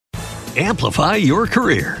Amplify your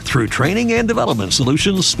career through training and development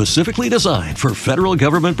solutions specifically designed for federal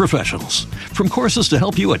government professionals. From courses to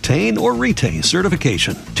help you attain or retain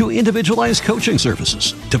certification, to individualized coaching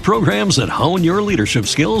services, to programs that hone your leadership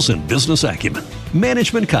skills and business acumen,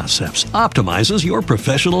 Management Concepts optimizes your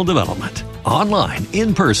professional development. Online,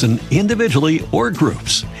 in person, individually, or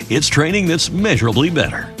groups, it's training that's measurably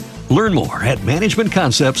better. Learn more at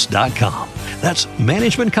managementconcepts.com. That's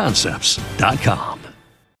managementconcepts.com.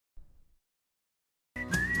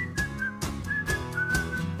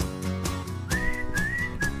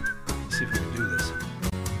 See if we can do this.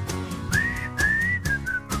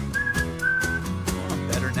 I'm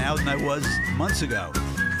better now than I was months ago.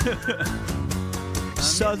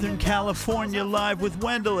 Southern California Live with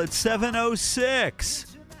Wendell at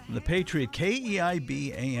 7:06. The Patriot,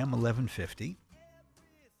 KEIB AM 1150.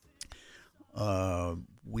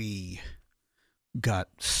 We got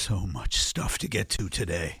so much stuff to get to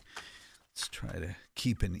today. Let's try to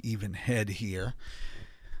keep an even head here.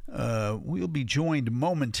 We'll be joined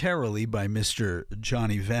momentarily by Mr.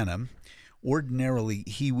 Johnny Venom. Ordinarily,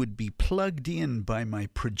 he would be plugged in by my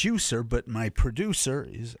producer, but my producer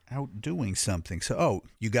is out doing something. So,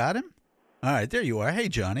 you got him? All right, there you are. Hey,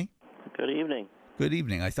 Johnny. Good evening. Good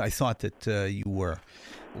evening. I thought that you were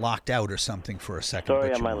locked out or something for a second.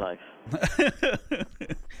 Story of my life.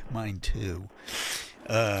 Mine too.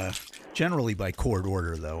 Generally by court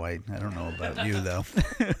order, though. I don't know about you, though.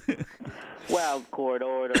 Well, court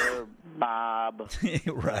order, Bob.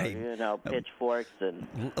 Right. Pitchforks and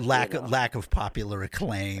lack of popular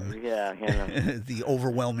acclaim. Yeah. The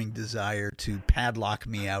overwhelming desire to padlock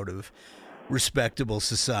me out of respectable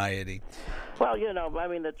society. Well,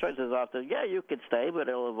 the choice is often, you could stay, but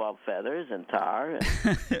it'll involve feathers and tar and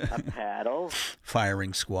a paddle.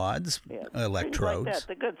 Firing squads, electrodes. Like that,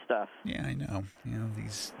 the good stuff. Yeah, I know.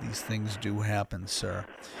 These things do happen, sir.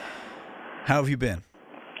 How have you been?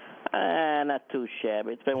 Not too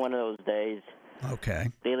shabby. It's been one of those days. Okay.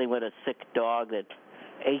 Dealing with a sick dog that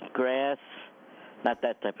ate grass. Not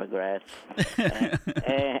that type of grass. and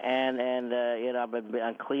I've been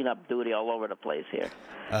on cleanup duty all over the place here.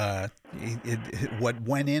 What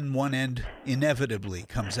went in one end inevitably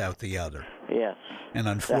comes out the other. Yes. And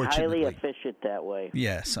unfortunately, they're highly efficient that way.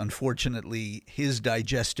 Yes. Unfortunately, his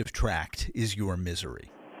digestive tract is your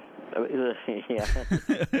misery. Yeah.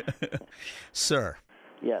 Sir.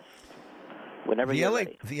 Yes. Whenever you're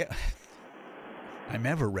ready. I'm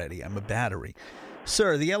ever ready. I'm a battery.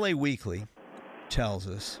 Sir, the LA Weekly tells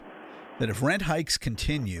us that if rent hikes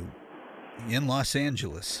continue in Los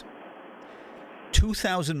Angeles,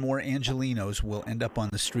 2,000 more Angelenos will end up on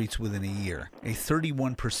the streets within a year, a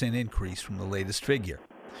 31% increase from the latest figure.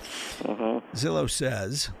 Zillow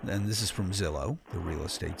says, and this is from Zillow, the real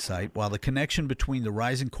estate site, while the connection between the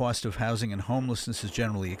rising cost of housing and homelessness is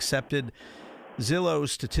generally accepted,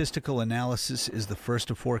 Zillow's statistical analysis is the first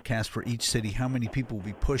to forecast for each city how many people will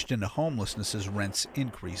be pushed into homelessness as rents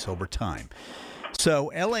increase over time. So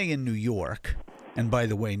L.A. and New York, and by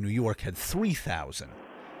the way, New York had 3,000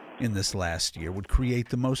 in this last year, would create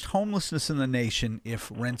the most homelessness in the nation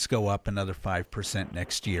if rents go up another 5%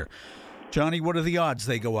 next year. Johnny, what are the odds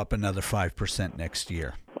they go up another 5% next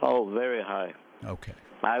year? Oh, very high. Okay.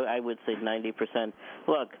 I would say 90%.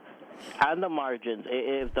 Look, on the margins,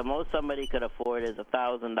 if the most somebody could afford is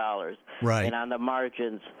 $1,000, right, and on the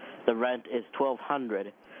margins the rent is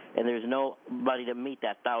 $1,200, and there's nobody to meet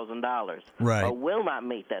that $1,000, right, or will not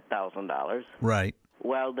meet that $1,000, right,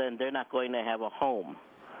 well, then they're not going to have a home,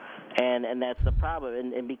 and that's the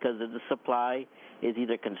problem, and because of the supply is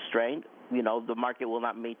either constrained, the market will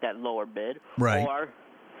not meet that lower bid, right, or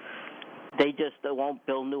they just won't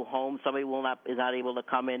build new homes. Somebody is not able to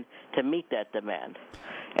come in to meet that demand.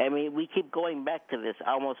 I mean, we keep going back to this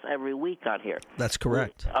almost every week on here. That's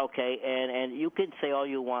correct. Okay, and you can say all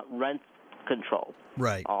you want, rent control.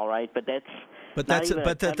 Right. All right, but that's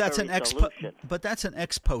an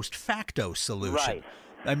ex post facto solution. Right.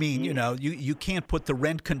 I mean, you can't put the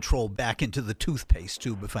rent control back into the toothpaste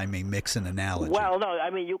tube, if I may mix an analogy. Well, no,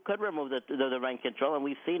 I mean, you could remove the rent control, and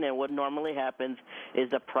we've seen it. What normally happens is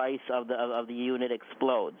the price of the unit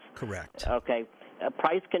explodes. Correct. Okay.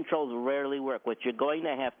 Price controls rarely work. What you're going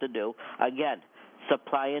to have to do, again,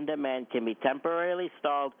 supply and demand can be temporarily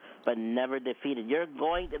stalled but never defeated. You're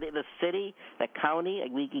going to the city, the county,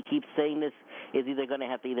 we keep saying this, is either going to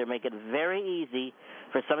have to either make it very easy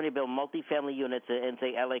for somebody to build multifamily units in,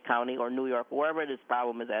 say, L.A. County or New York, wherever this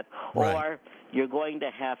problem is at, right, or you're going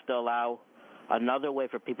to have to allow another way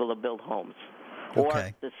for people to build homes. Okay.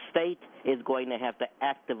 Or the state is going to have to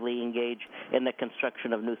actively engage in the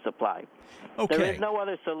construction of new supply. Okay. There is no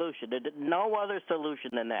other solution. There's no other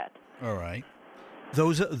solution than that. All right.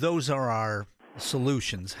 Those are our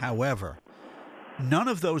solutions. However, none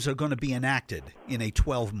of those are going to be enacted in a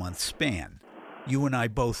 12-month span. You and I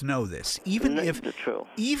both know this. Even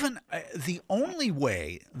the only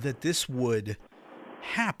way that this would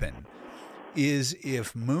happen is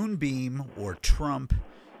if Moonbeam or Trump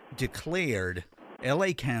declared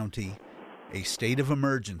L.A. County a state of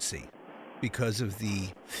emergency because of the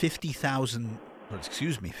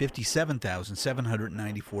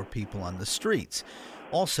 57,794 people on the streets.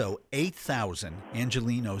 Also, 8,000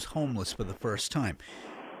 Angelenos homeless for the first time.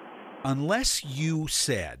 Unless you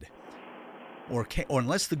said, or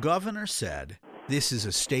unless the governor said, this is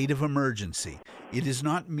a state of emergency. It is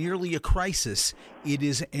not merely a crisis. It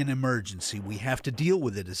is an emergency. We have to deal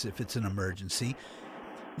with it as if it's an emergency.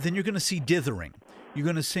 Then you're going to see dithering. You're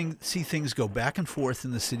going to see things go back and forth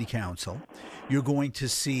in the city council. You're going to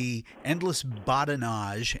see endless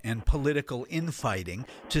badinage and political infighting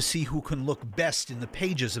to see who can look best in the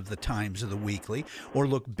pages of the Times or the Weekly or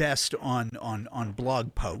look best on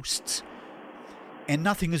blog posts. And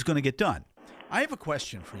nothing is going to get done. I have a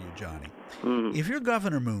question for you, Johnny. If you're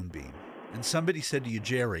Governor Moonbeam and somebody said to you,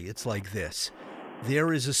 Jerry, it's like this.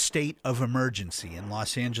 There is a state of emergency in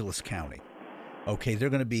Los Angeles County. Okay, they're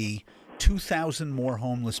going to be 2,000 more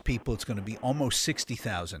homeless people. It's going to be almost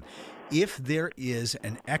 60,000. If there is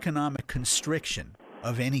an economic constriction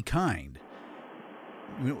of any kind,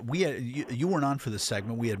 you weren't on for this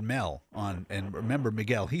segment. We had Mel on, and remember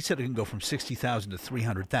Miguel, he said it can go from 60,000 to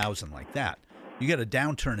 300,000 like that. You get a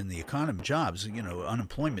downturn in the economy, jobs,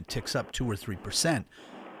 unemployment ticks up 2 or 3%.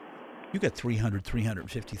 You got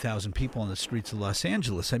 350,000 people on the streets of Los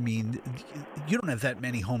Angeles. I mean, you don't have that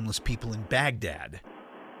many homeless people in Baghdad,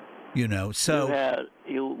 so.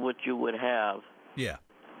 What you would have. Yeah.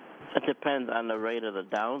 It depends on the rate of the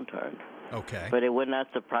downturn. Okay. But it would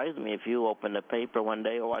not surprise me if you open the paper one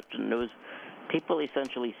day or watch the news, people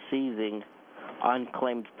essentially seizing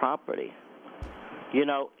unclaimed property.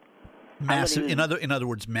 Massive. In other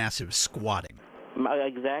words, massive squatting.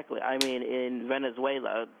 Exactly. I mean, in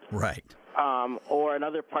Venezuela, right, or in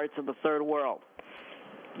other parts of the third world,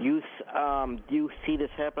 you see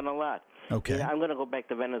this happen a lot. Okay. I'm going to go back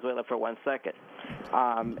to Venezuela for 1 second.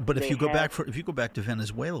 But if you go back to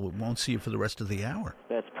Venezuela, we won't see you for the rest of the hour.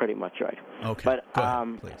 That's pretty much right. Okay. But go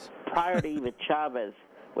ahead, please. Prior to even Chavez,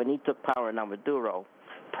 when he took power, now Maduro,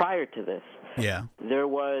 prior to this, yeah, there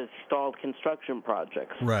was stalled construction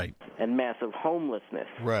projects, right, and massive homelessness,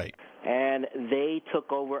 right, and they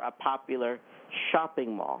took over a popular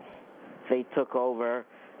shopping mall. They took over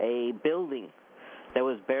a building that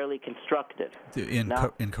was barely constructed in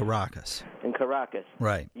Caracas. In Caracas,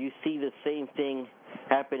 right. You see the same thing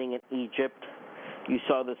happening in Egypt. You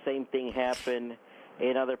saw the same thing happen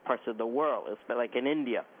in other parts of the world, like in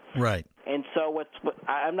India. Right. And so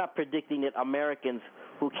I'm not predicting that Americans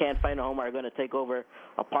who can't find a home are going to take over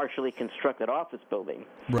a partially constructed office building.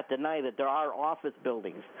 Right. But deny that there are office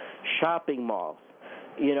buildings, shopping malls,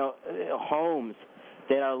 homes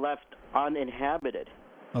that are left uninhabited.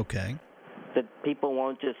 Okay. That people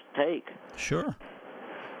won't just take. Sure.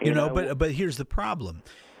 But here's the problem.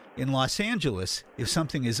 In Los Angeles, if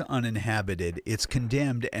something is uninhabited, it's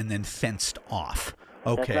condemned and then fenced off.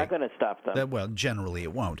 Okay. That's not going to stop them. Well, generally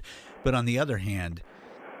it won't. But on the other hand,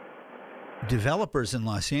 developers in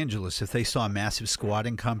Los Angeles, if they saw a massive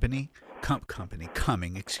squatting coming,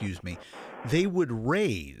 they would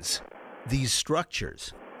raise these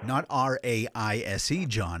structures, not R-A-I-S-E,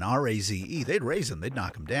 John, R-A-Z-E. They'd raise them. They'd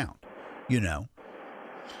knock them down,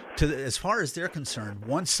 As far as they're concerned,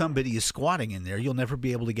 once somebody is squatting in there, you'll never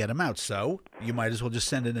be able to get them out. So you might as well just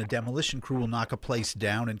send in a demolition crew, will knock a place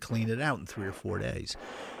down and clean it out in 3 or 4 days.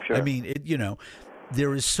 Sure. I mean,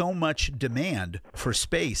 there is so much demand for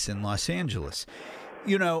space in Los Angeles.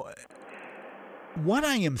 What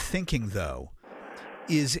I am thinking, though,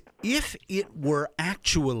 is if it were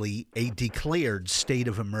actually a declared state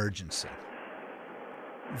of emergency,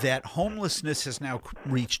 that homelessness has now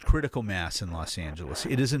reached critical mass in Los Angeles.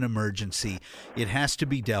 It is an emergency. It has to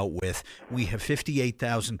be dealt with. We have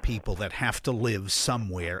 58,000 people that have to live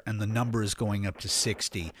somewhere, and the number is going up to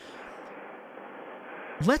 60.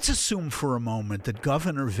 Let's assume for a moment that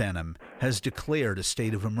Governor Venom has declared a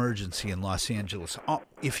state of emergency in Los Angeles.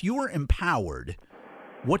 If you are empowered,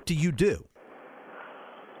 what do you do?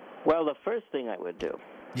 Well, the first thing I would do,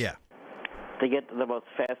 to get the most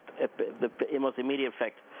the most immediate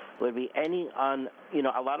effect, would be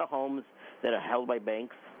a lot of homes that are held by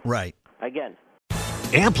banks. Right. Again,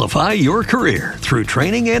 Amplify your career through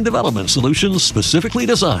training and development solutions specifically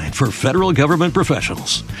designed for federal government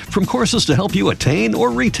professionals. From courses to help you attain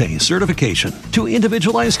or retain certification, to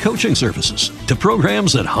individualized coaching services, to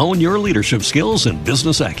programs that hone your leadership skills and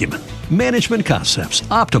business acumen, Management Concepts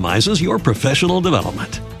optimizes your professional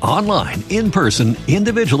development. Online, in person,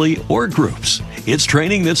 individually, or groups, it's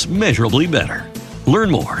training that's measurably better.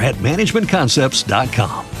 Learn more at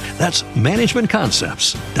managementconcepts.com. That's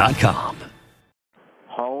managementconcepts.com.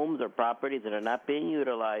 Homes or properties that are not being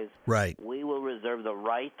utilized, Right. we will reserve the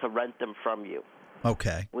right to rent them from you.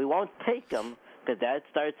 Okay. We won't take them because that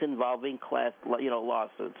starts involving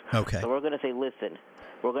lawsuits. Okay. So we're going to say, listen,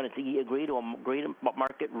 we're going to agree to a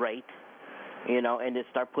market rate, and just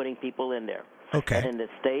start putting people in there. Okay. And in the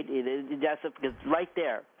state, because right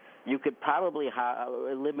there, you could probably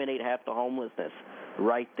eliminate half the homelessness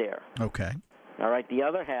right there. Okay. All right. The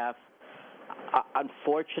other half,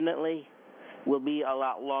 unfortunately, will be a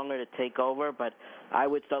lot longer to take over, but I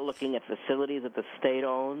would start looking at facilities that the state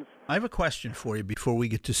owns. I have a question for you before we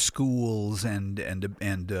get to schools and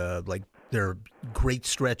like there are great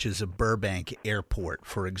stretches of Burbank Airport,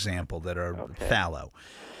 for example, that are fallow.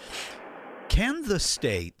 Can the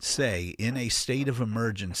state say in a state of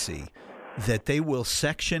emergency that they will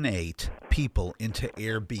Section 8 people into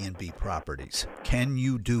Airbnb properties? Can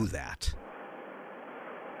you do that?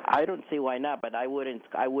 I don't see why not, but I would not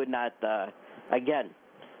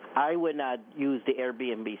use the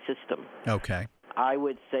Airbnb system. Okay. I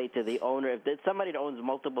would say to the owner, if there's somebody that owns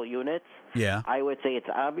multiple units, I would say it's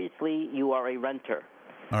obviously you are a renter.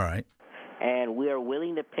 All right. And we are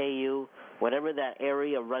willing to pay you whatever that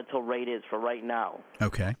area rental rate is for right now.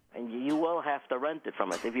 Okay. And you will have to rent it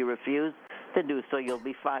from us. If you refuse to do so, you'll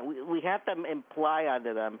be fine. We have to imply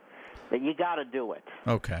onto them that you got to do it.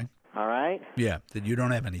 Okay. All right? Yeah, that you don't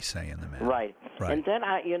have any say in the matter. Right. And then,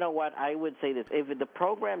 I would say this. If the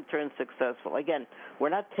program turns successful, again, we're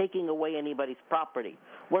not taking away anybody's property.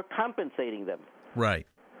 We're compensating them. Right.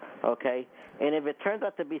 Okay? And if it turns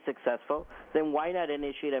out to be successful, then why not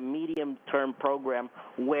initiate a medium-term program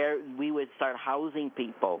where we would start housing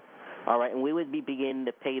people, all right, and we would be beginning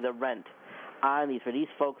to pay the rent on for these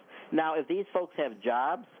folks. Now, if these folks have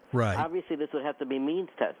jobs, right, obviously this would have to be means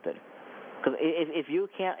tested. Because if you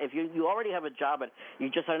already have a job and you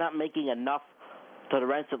just are not making enough to the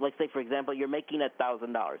rent, so let's say, for example, you're making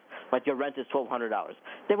 $1,000, but your rent is $1,200,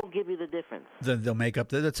 they will give you the difference. Then they'll make up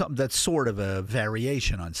that's sort of a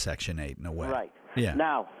variation on Section 8 in a way. Right. Yeah.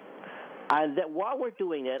 Now, while we're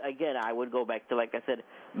doing it, again, I would go back to, like I said,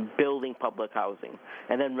 building public housing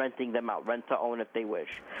and then renting them out, rent to own if they wish.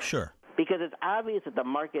 Sure. Because it's obvious that the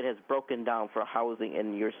market has broken down for housing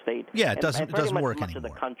in your state. Yeah, it doesn't work much anymore.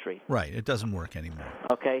 Of the country. Right, it doesn't work anymore.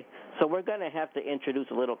 Okay, so we're going to have to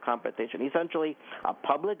introduce a little competition, essentially a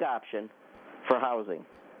public option for housing.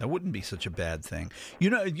 That wouldn't be such a bad thing. You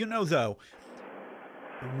know, though,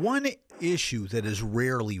 one issue that is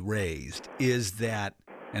rarely raised is that,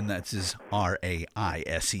 and that's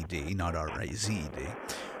RAISED, not RAZD.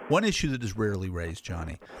 One issue that is rarely raised,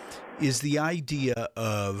 Johnny, is the idea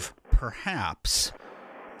of perhaps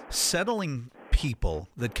settling people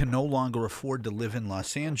that can no longer afford to live in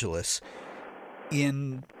Los Angeles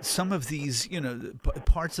in some of these,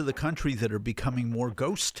 parts of the country that are becoming more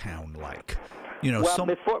ghost town-like.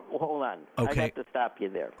 Hold on. Okay. I have to stop you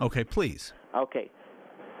there. Okay, please. Okay.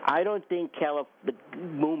 I don't think the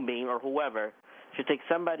Moonbeam or whoever should take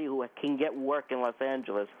somebody who can get work in Los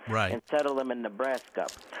Angeles and settle them in Nebraska.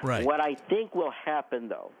 Right. What I think will happen,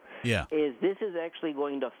 though, is this is actually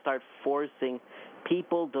going to start forcing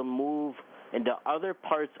people to move into other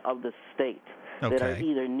parts of the state that are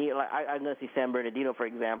either near, like I'm going to see San Bernardino, for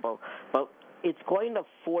example, but it's going to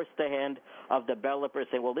force the hand of developers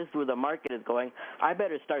saying, well, this is where the market is going. I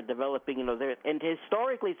better start developing in those areas. And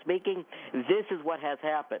historically speaking, this is what has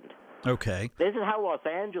happened. Okay. This is how Los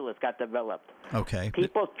Angeles got developed. Okay.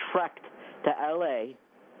 People trekked to L.A.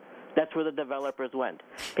 That's where the developers went.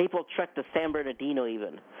 People trekked to San Bernardino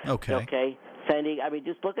even. Okay. Okay.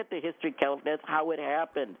 Just look at the history, California. That's how it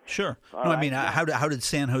happened. Sure. How did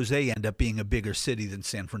San Jose end up being a bigger city than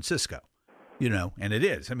San Francisco? And it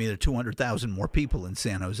is. There are 200,000 more people in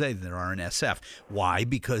San Jose than there are in SF. Why?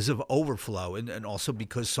 Because of overflow and also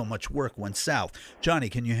because so much work went south. Johnny,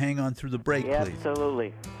 can you hang on through the break, please?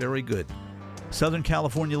 Absolutely. Very good. Southern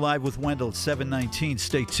California Live with Wendell at 7:19.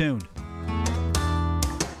 Stay tuned.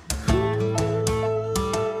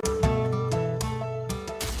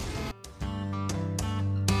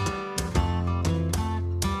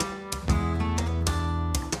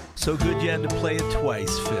 So good you had to play it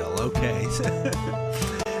twice, Phil. Okay.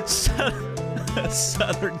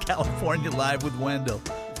 Southern California Live with Wendell.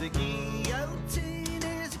 The guillotine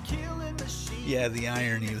Yeah, the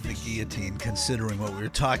irony of the guillotine, considering what we were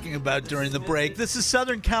talking about during the break. This is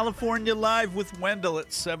Southern California Live with Wendell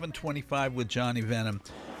at 7:25 with Johnny Venom.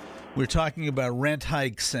 We're talking about rent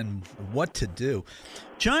hikes and what to do.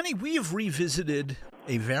 Johnny, we have revisited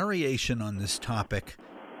a variation on this topic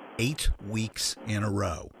 8 weeks in a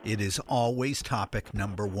row. It is always topic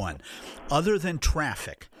number one. Other than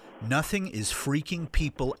traffic, nothing is freaking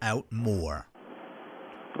people out more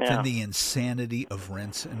than the insanity of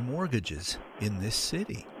rents and mortgages in this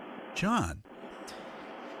city. John,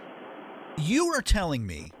 you are telling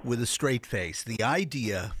me with a straight face the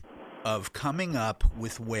idea of coming up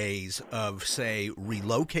with ways of, say,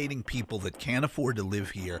 relocating people that can't afford to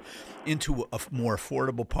live here into more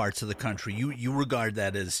affordable parts of the country. You regard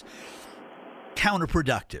that as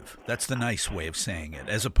counterproductive. That's the nice way of saying it,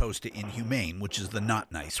 as opposed to inhumane, which is the not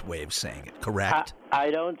nice way of saying it, correct?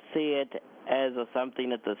 I don't see it as something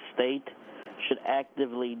that the state should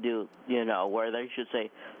actively do, where they should say,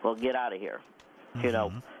 well, get out of here,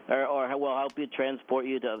 or we'll help you, transport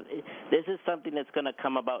you to. This is something that's going to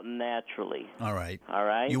come about naturally. All right.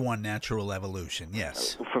 You want natural evolution,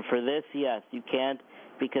 yes. For this, yes. You can't,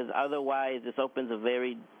 because otherwise this opens a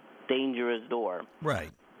very dangerous door.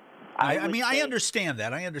 Right. I understand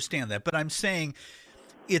that, but I'm saying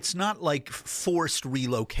it's not like forced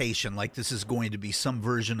relocation, like this is going to be some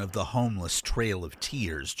version of the homeless Trail of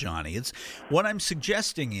Tears, Johnny. What I'm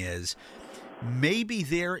suggesting is maybe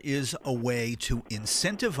there is a way to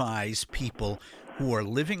incentivize people who are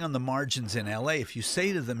living on the margins in L.A. If you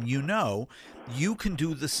say to them, you can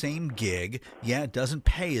do the same gig. Yeah, it doesn't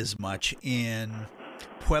pay as much in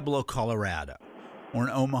Pueblo, Colorado, or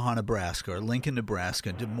in Omaha, Nebraska, or Lincoln,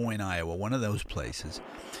 Nebraska, Des Moines, Iowa, one of those places.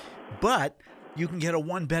 But you can get a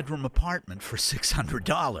one-bedroom apartment for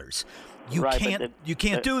 $600. You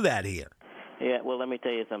can't do that here. Yeah, well, let me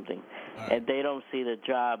tell you something. Right. If they don't see the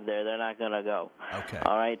job there, they're not going to go. Okay.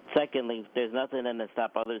 All right? Secondly, there's nothing in to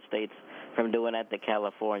stop other states from doing that to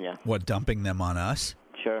California. What, dumping them on us?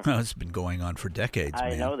 Sure. Well, it's been going on for decades, I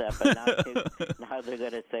man. know that, but now they're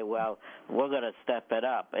going to say, well, we're going to step it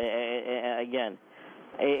up. Again,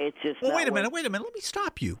 it's just wait a minute. Let me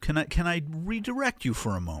stop you. Can I redirect you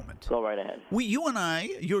for a moment? Go right ahead. You and I,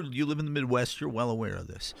 you live in the Midwest. You're well aware of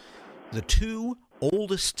this. The two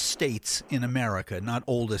oldest states in America, not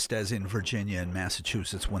oldest as in Virginia and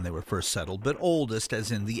Massachusetts when they were first settled, but oldest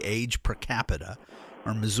as in the age per capita,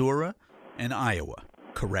 are Missouri and Iowa,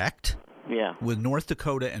 correct? Yeah. With North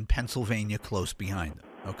Dakota and Pennsylvania close behind them.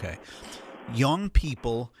 Okay. Young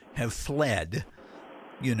people have fled,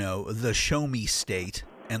 the show me state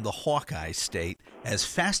and the Hawkeye state as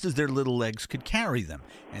fast as their little legs could carry them.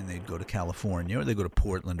 And they'd go to California, or they'd go to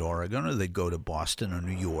Portland, Oregon, or they'd go to Boston or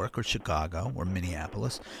New York or Chicago or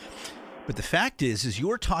Minneapolis. But the fact is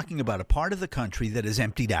you're talking about a part of the country that is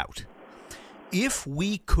emptied out. If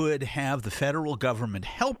we could have the federal government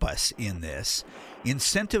help us in this,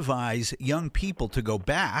 incentivize young people to go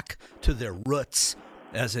back to their roots,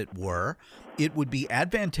 as it were, it would be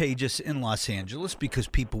advantageous in Los Angeles because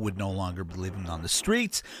people would no longer be living on the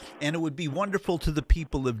streets, and it would be wonderful to the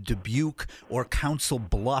people of Dubuque or Council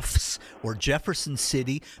Bluffs or Jefferson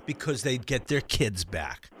City because they'd get their kids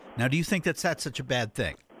back. Now, do you think that's such a bad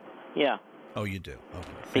thing? Yeah. Oh, you do? Okay.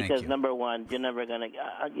 Thank because, you. Number one, you're never going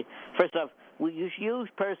to first off, you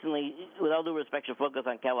personally, with all due respect, should focus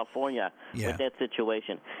on California with that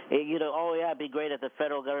situation. It'd be great if the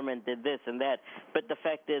federal government did this and that. But the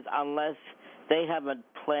fact is, unless they have a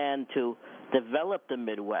plan to develop the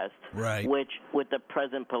Midwest, right, which with the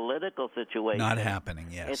present political situation, not happening.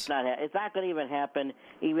 Yes, it's not. It's not going to even happen,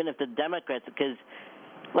 even if the Democrats, because.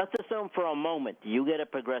 Let's assume for a moment you get a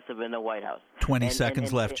progressive in the White House. 20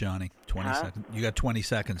 seconds left, Johnny. 20 seconds. You got 20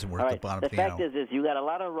 seconds, and we're at the bottom of the hour. The fact is you got a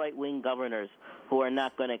lot of right-wing governors who are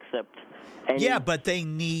not going to accept but they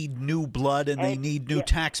need new blood and they need new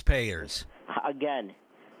taxpayers. Again,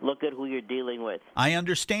 look at who you're dealing with. I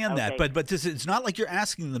understand that, but it's not like you're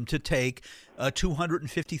asking them to take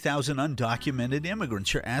 250,000 undocumented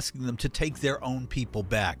immigrants. You're asking them to take their own people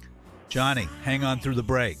back. Johnny, hang on through the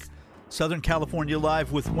break. Southern California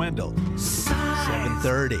Live with Wendell.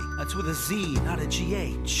 7:30. That's with a Z, not a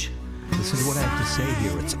GH. This is what I have to say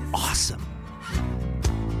here. It's awesome.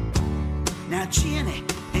 Now Jenny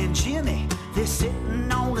and Jimmy, they're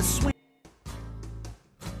sitting on a swing.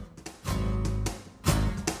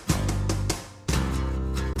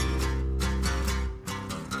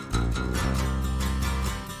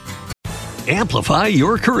 Amplify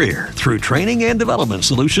your career through training and development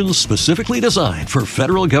solutions specifically designed for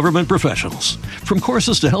federal government professionals. From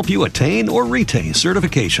courses to help you attain or retain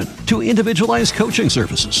certification, to individualized coaching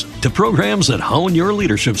services, to programs that hone your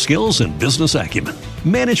leadership skills and business acumen,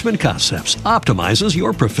 Management Concepts optimizes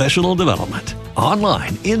your professional development.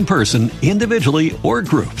 Online, in person, individually, or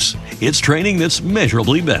groups, it's training that's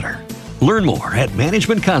measurably better. Learn more at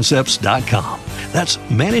managementconcepts.com. That's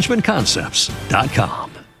managementconcepts.com.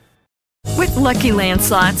 With Lucky Land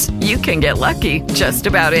Slots, you can get lucky just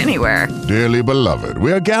about anywhere. Dearly beloved,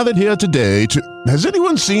 we are gathered here today to... Has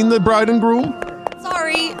anyone seen the bride and groom?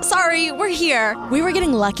 Sorry, we're here. We were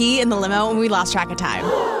getting lucky in the limo and we lost track of time.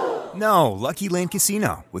 No, Lucky Land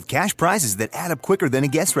Casino, with cash prizes that add up quicker than a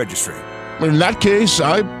guest registry. In that case,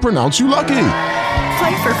 I pronounce you lucky.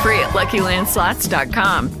 Play for free at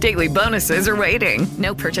LuckyLandSlots.com. Daily bonuses are waiting.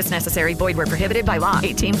 No purchase necessary. Void where prohibited by law.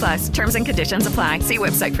 18+. Terms and conditions apply. See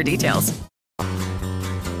website for details.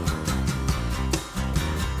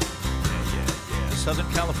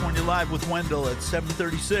 Southern California Live with Wendell at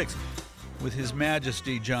 7:36 with His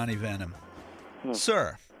Majesty Johnny Venom.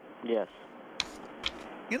 Sir. Yes.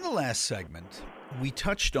 In the last segment, we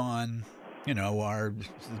touched on, our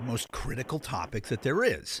most critical topic that there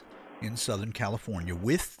is in Southern California,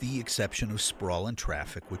 with the exception of sprawl and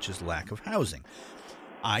traffic, which is lack of housing.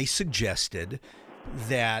 I suggested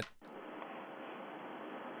that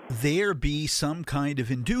there be some kind of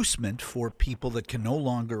inducement for people that can no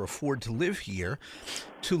longer afford to live here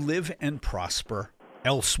to live and prosper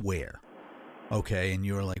elsewhere. Okay, and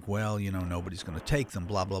you're like, well, nobody's going to take them,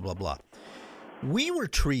 blah, blah, blah, blah. We were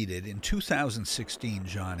treated in 2016,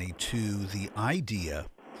 Johnny, to the idea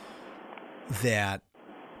that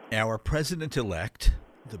our president-elect,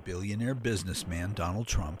 the billionaire businessman, Donald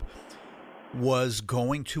Trump, was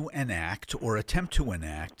going to enact or attempt to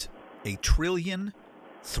enact a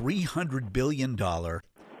 $1.3 billion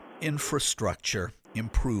infrastructure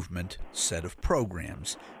improvement set of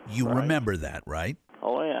programs. You remember that, right?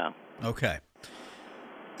 Oh, yeah. Okay.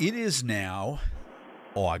 It is now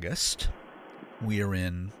August. We are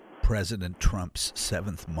in President Trump's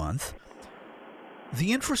 7th month.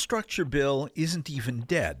 The infrastructure bill isn't even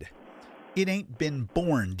dead. It ain't been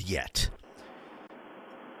born yet.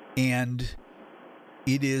 And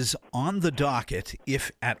it is on the docket,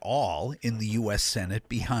 if at all, in the U.S. Senate,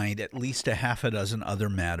 behind at least a half a dozen other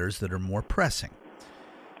matters that are more pressing.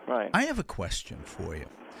 Right. I have a question for you.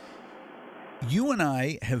 You and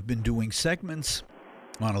I have been doing segments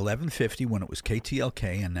on 1150 when it was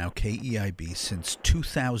KTLK and now KEIB since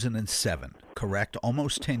 2007, correct?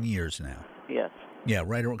 Almost 10 years now. Yes. Yeah,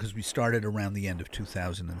 right, because we started around the end of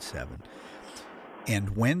 2007.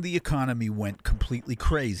 And when the economy went completely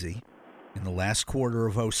crazy in the last quarter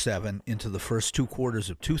of 2007 into the first 2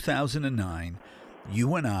 quarters of 2009,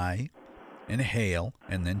 you and I and Hale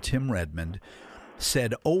and then Tim Redmond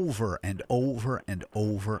said over and over and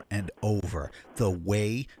over and over, the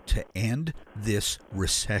way to end this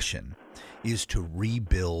recession is to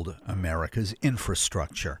rebuild America's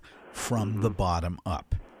infrastructure from the bottom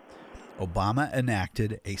up. Obama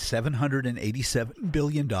enacted a $787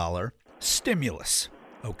 billion stimulus,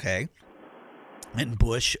 okay? And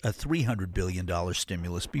Bush a $300 billion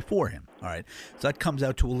stimulus before him, all right? So that comes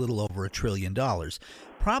out to a little over $1 trillion.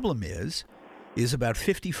 Problem is about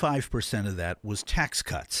 55% of that was tax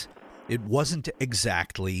cuts. It wasn't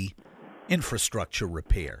exactly infrastructure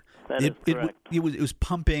repair. That is correct. It was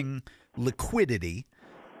pumping liquidity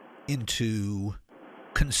into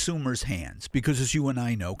consumers' hands because, as you and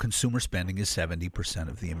I know, consumer spending is 70%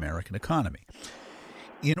 of the American economy.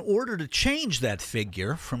 In order to change that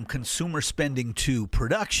figure from consumer spending to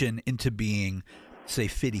production into being, say,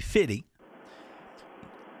 fitty-fitty,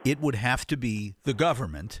 it would have to be the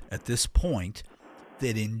government at this point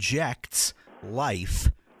that injects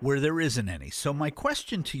life where there isn't any. So my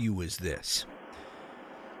question to you is this.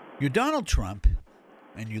 You're Donald Trump,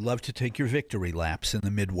 and you love to take your victory laps in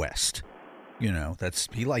the Midwest. He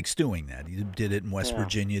likes doing that. He did it in West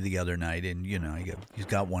Virginia the other night, and, he's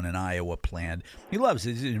got one in Iowa planned. He loves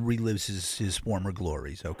it. He relives his former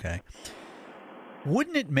glories, okay?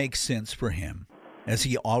 Wouldn't it make sense for him, as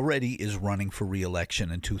he already is running for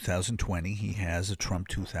re-election in 2020, he has a Trump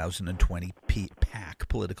 2020 PAC,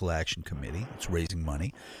 Political Action Committee, it's raising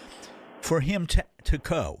money, for him to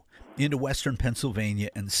go into Western Pennsylvania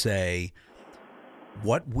and say,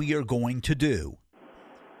 what we are going to do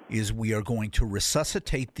is we are going to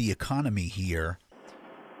resuscitate the economy here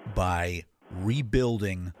by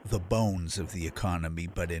rebuilding the bones of the economy.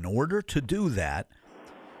 But in order to do that,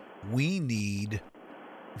 we need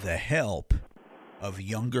the help of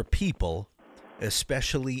younger people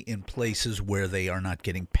especially in places where they are not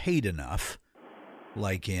getting paid enough,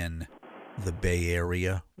 like in the Bay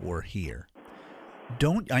Area or here.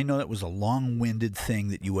 I know that was a long-winded thing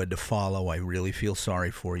that you had to follow. I really feel sorry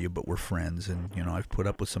for you, but we're friends, and, I've put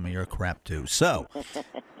up with some of your crap, too. So,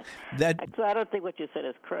 I don't think what you said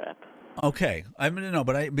is crap. Okay.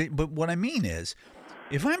 But what I mean is,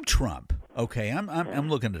 if I'm Trump, okay, I'm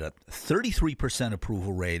looking at a 33%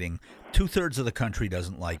 approval rating, 2/3 of the country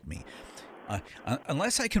doesn't like me.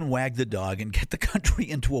 Unless I can wag the dog and get the country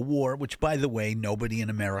into a war, which, by the way, nobody in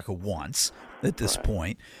America wants at this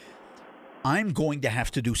point, I'm going to have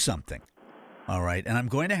to do something, all right? And I'm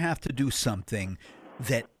going to have to do something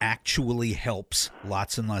that actually helps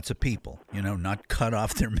lots and lots of people, not cut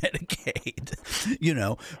off their Medicaid,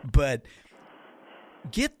 but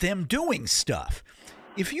get them doing stuff.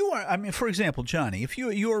 If you are, for example, Johnny, if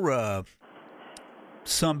you're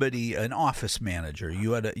somebody, an office manager,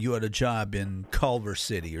 you had a job in Culver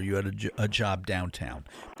City, or you had a job downtown,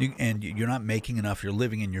 and you're not making enough, you're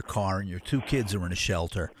living in your car, and your 2 kids are in a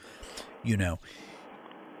shelter, and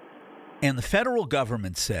the federal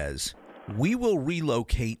government says, we will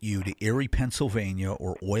relocate you to Erie, Pennsylvania,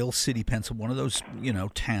 or Oil City, Pennsylvania, one of those,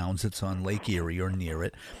 towns that's on Lake Erie or near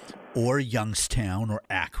it, or Youngstown or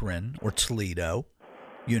Akron or Toledo,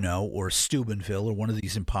 or Steubenville, or one of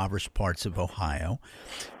these impoverished parts of Ohio.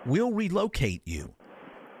 We'll relocate you,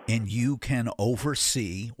 and you can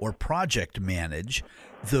oversee or project manage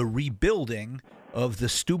the rebuilding of the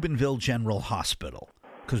Steubenville General Hospital,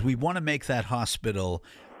 because we want to make that hospital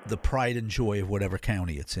the pride and joy of whatever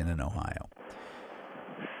county it's in Ohio.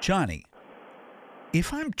 Johnny,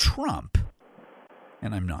 if I'm Trump,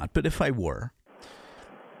 and I'm not, but if I were,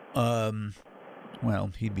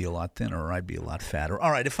 well, he'd be a lot thinner, or I'd be a lot fatter.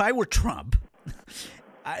 All right, if I were Trump,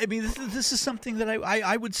 this is something that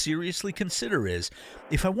I would seriously consider, is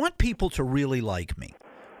if I want people to really like me,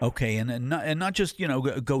 okay, and not just,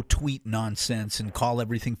 go tweet nonsense and call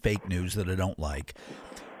everything fake news that I don't like,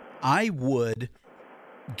 I would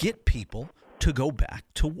get people to go back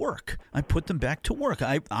to work. I put them back to work.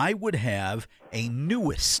 I would have a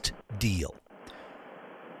newest deal.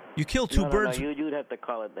 You kill two birds. No, you'd have to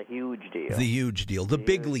call it the huge deal. The huge deal. The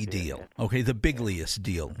bigly deal. Okay, the bigliest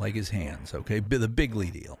deal, like his hands. Okay, the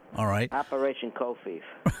bigly deal. All right. Operation Kofif.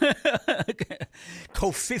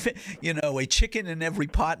 Kofif, a chicken in every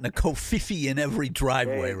pot and a kofifi in every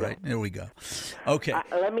driveway, right? There we go. Okay.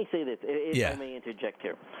 Let me say this, if I may interject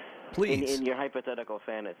here. Please. In your hypothetical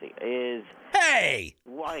fantasy is... Hey!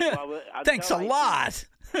 Thanks a lot.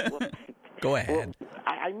 Go ahead. Well,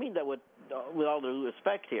 I mean that with all due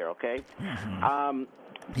respect here, okay? Mm-hmm.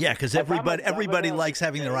 Yeah, because everybody likes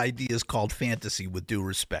having their ideas called fantasy, with due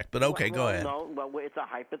respect. But okay, go ahead. No, it's a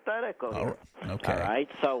hypothetical here. Okay. All right?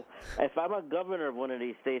 So if I'm a governor of one of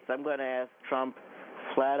these states, I'm going to ask Trump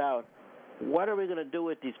flat out, what are we going to do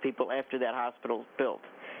with these people after that hospital's built?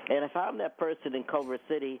 And if I'm that person in Culver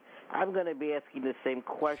City, I'm going to be asking the same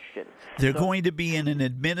question. They're going to be in an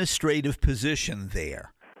administrative position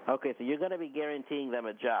there. Okay, so you're going to be guaranteeing them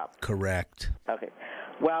a job. Correct. Okay.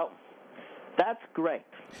 Well, that's great.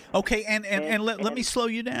 Okay, and let me slow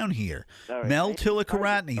you down here. Right. Mel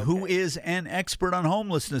Tilakaratne, who is an expert on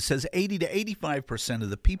homelessness, says 80 to 85% of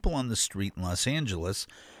the people on the street in Los Angeles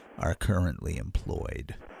are currently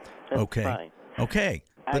employed. That's fine. Okay.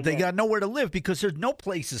 But they got nowhere to live because there's no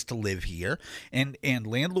places to live here, and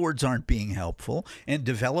landlords aren't being helpful, and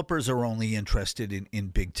developers are only interested in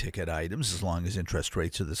big-ticket items as long as interest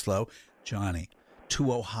rates are this low. Johnny,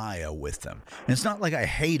 to Ohio with them. And it's not like I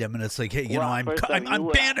hate them, and it's like, hey, I'm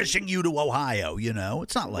banishing you to Ohio,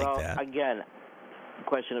 It's not like that. Again,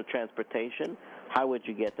 question of transportation. How would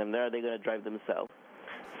you get them there? Are they going to drive themselves?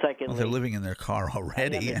 Secondly, they're living in their car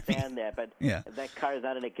already. I understand that, but that car is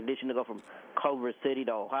not in a condition to go from Culver City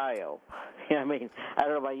to Ohio. I don't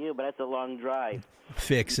know about you, but that's a long drive.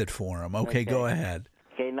 Fix it for them. Okay, go ahead.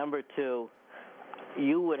 Okay, number 2,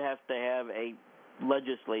 you would have to have a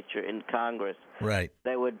legislature in Congress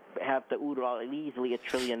that would have to order easily $1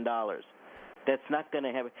 trillion. That's not going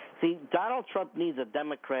to happen. See, Donald Trump needs a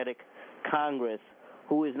Democratic Congress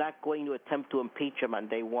who is not going to attempt to impeach him on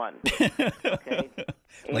day one. Okay?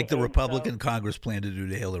 Like the Republican Congress planned to do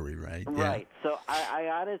to Hillary, right? Right. Yeah. So I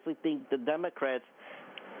honestly think the Democrats,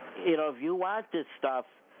 if you want this stuff,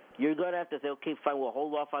 you're going to have to say, okay, fine, we'll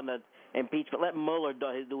hold off on the impeachment. Let Mueller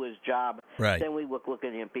do his job. Right. Then we look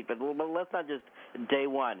at the impeachment. But let's not just day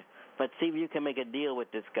one, but see if you can make a deal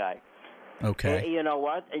with this guy. Okay. And you know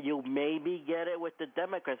what? You maybe get it with the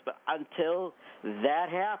Democrats, but until that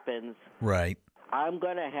happens, right, I'm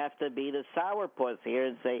going to have to be the sourpuss here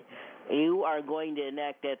and say, You are going to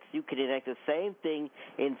enact that. You can enact the same thing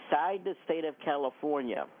inside the state of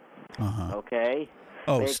California. Okay?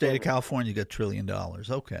 Oh, state of California got $1 trillion.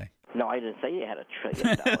 Okay. No, I didn't say you had $1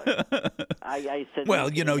 trillion. I said. Well,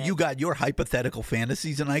 you got your hypothetical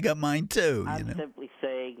fantasies, and I got mine too. I'm simply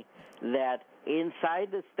saying that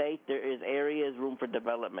inside the state there is areas room for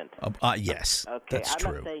development. Yes, okay, that's true.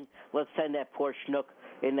 I'm not saying let's send that poor schnook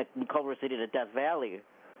in Culver City to Death Valley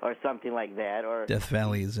or something like that. Or Death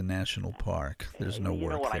Valley is a national park. There's no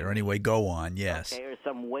work there. Anyway, go on. Yes. Okay, or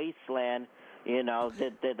some wasteland.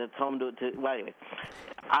 That's home to well, anyway.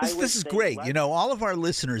 This is great. All of our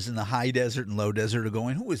listeners in the high desert and low desert are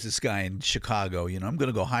going, who is this guy in Chicago? I'm going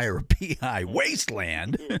to go hire a PI.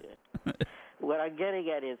 Wasteland. What I'm getting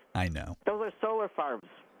at is, I know. Those are solar farms.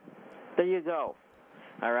 There you go.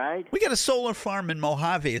 All right? We got a solar farm in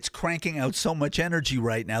Mojave. It's cranking out so much energy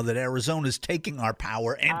right now that Arizona's taking our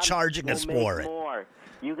power and charging us for it. More.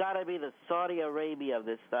 You got to be the Saudi Arabia of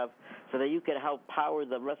this stuff so that you can help power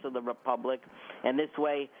the rest of the republic. And this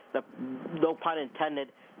way, no pun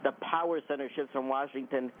intended, the power center shifts from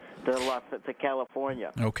Washington to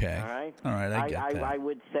California. Okay. All right? I get that. I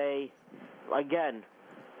would say, again,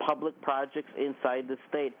 public projects inside the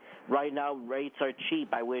state. Right now, rates are cheap.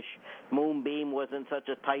 I wish Moonbeam wasn't such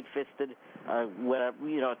a tight-fisted,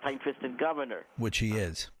 tight-fisted governor. Which he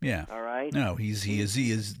is. Yeah. All right. No, he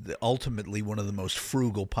is ultimately one of the most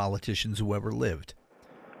frugal politicians who ever lived.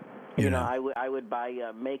 I would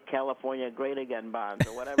buy "Make California Great Again" bonds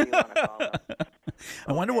or whatever you want to call them.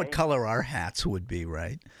 I wonder what color our hats would be.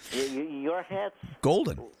 Right. Your hats.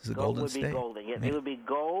 Golden. Is it Golden State? Would be golden. Yeah. It would be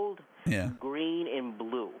gold, green, and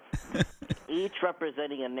blue. Each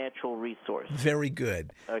representing a natural resource. Very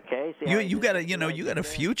good. Okay. You got a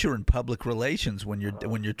future in public relations when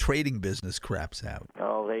your trading business craps out.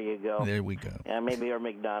 Oh, there you go. There we go. Yeah, maybe your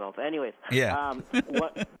McDonald's. Anyways. Yeah.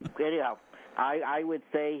 Anyhow, I would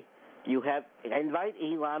say you invite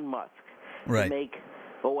Elon Musk to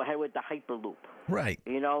go ahead with the Hyperloop. Right.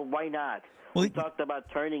 Why not? Well, we talked about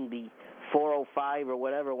turning the 405 or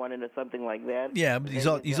whatever one into something like that. Yeah, but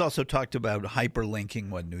he's also talked about hyperlinking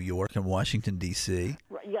New York and Washington, D.C.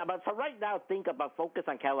 Yeah, but for right now, focus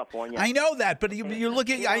on California. I know that, but you're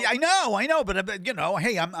looking. I know, but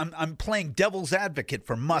hey, I'm playing devil's advocate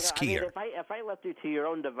for Musk here. If I left you to your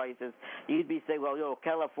own devices, you'd be saying, well,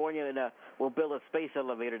 California will build a space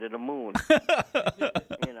elevator to the moon.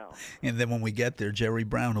 And then when we get there, Jerry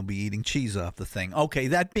Brown will be eating cheese off the thing. Okay,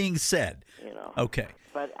 that being said, okay.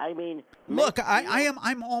 But I mean, look,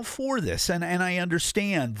 I'm all for this, and I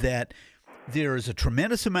understand that there is a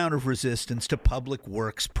tremendous amount of resistance to public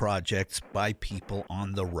works projects by people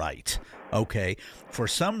on the right. Okay, for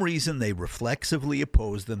some reason they reflexively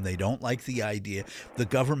oppose them. They don't like the idea the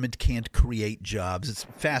government can't create jobs. It's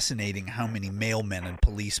fascinating how many mailmen and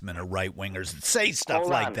policemen are right-wingers that say stuff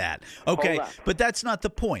like that. Okay, but that's not the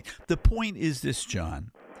point. The point is this,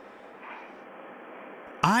 John.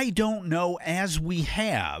 I don't know, as we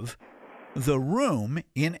have the room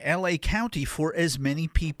in L.A. County for as many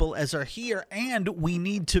people as are here, and we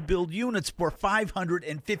need to build units for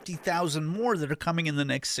 550,000 more that are coming in the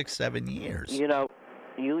next 6-7 years.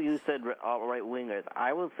 You said right-wingers.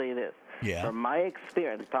 I will say this. Yeah. From my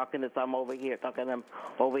experience, talking to them over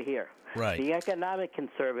here, right. The economic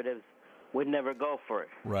conservatives would never go for it.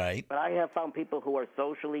 Right. But I have found people who are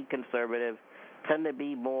socially conservative tend to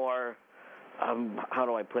be more, how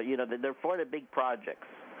do I put it? They're for the big projects.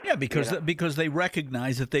 Yeah, because they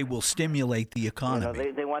recognize that they will stimulate the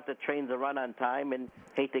economy. They want the trains to run on time and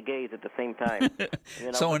hate the gays at the same time.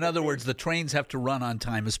 So, in other words, the trains have to run on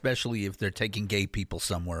time, especially if they're taking gay people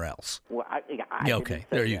somewhere else. Well, okay,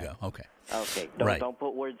 there you go. Okay. Okay, don't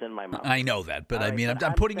put words in my mouth. I know that, but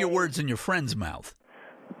I'm putting your words in your friend's mouth.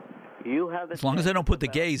 You have as long as I don't put the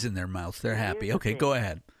gays in their mouths, they're happy. Okay, go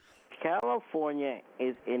ahead. California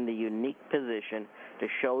is in the unique position to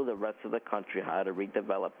show the rest of the country how to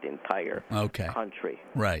redevelop the entire country.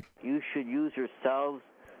 Right. You should use yourselves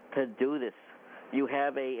to do this. You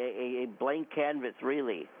have a blank canvas,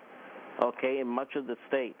 really, in much of the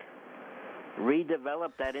state.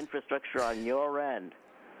 Redevelop that infrastructure on your end.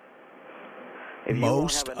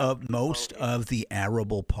 Most of the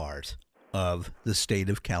arable part of the state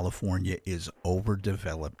of California is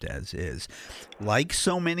overdeveloped as is. Like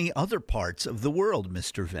so many other parts of the world,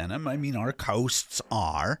 Mr. Venom. I mean, our coasts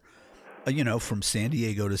are, from San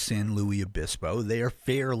Diego to San Luis Obispo, they are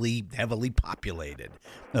fairly heavily populated.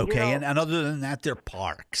 Okay, and other than that, they're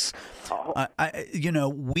parks.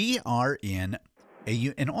 We are in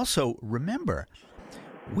and also remember,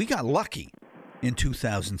 we got lucky in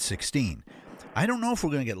 2016. I don't know if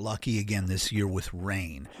we're going to get lucky again this year with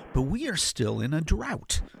rain, but we are still in a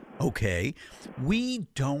drought. okay? We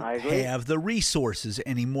don't have the resources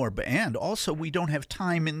anymore, and also we don't have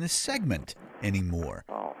time in this segment anymore,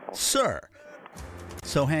 sir.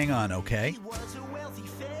 So hang on, okay?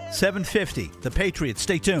 7:50, The Patriot.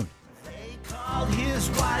 Stay tuned. They called his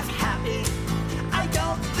wife happy. I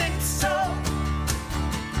don't think so.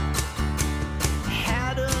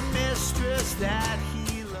 Had a mistress that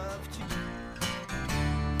he loved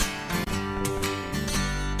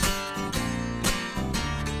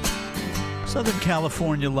to. Southern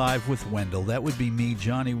California Live with Wendell. That would be me,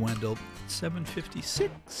 Johnny Wendell,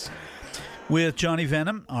 7:56. With Johnny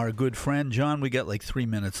Venom, our good friend. John, we got like 3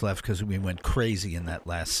 minutes left because we went crazy in that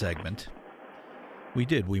last segment. We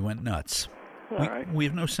did. We went nuts. All right. We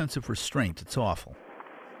have no sense of restraint. It's awful.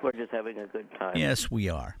 We're just having a good time. Yes, we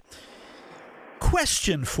are.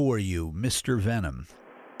 Question for you, Mr. Venom.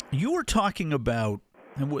 You were talking about,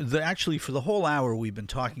 actually for the whole hour we've been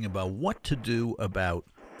talking about what to do about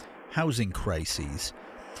housing crises.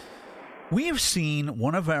 We have seen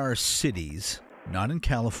one of our cities, not in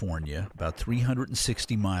California, about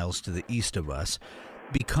 360 miles to the east of us,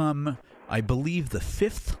 become, I believe, the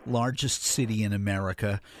 5th largest city in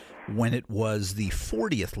America when it was the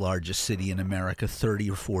 40th largest city in America 30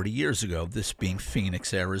 or 40 years ago, this being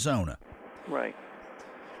Phoenix, Arizona. Right.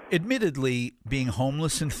 Admittedly, being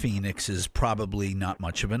homeless in Phoenix is probably not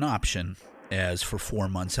much of an option, as for 4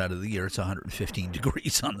 months out of the year, it's 115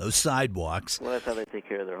 degrees on those sidewalks. Well, that's how they take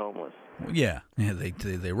care of their homeless. Yeah,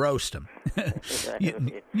 they roast them.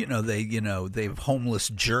 They have homeless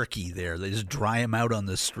jerky there. They just dry them out on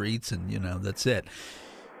the streets, and that's it.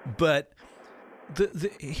 But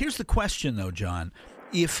here's the question, though, John: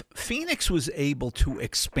 if Phoenix was able to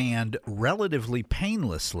expand relatively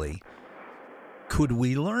painlessly, could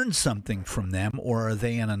we learn something from them, or are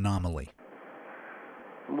they an anomaly?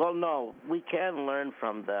 Well, no, we can learn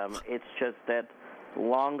from them. It's just that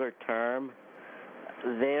longer term,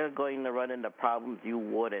 they're going to run into problems you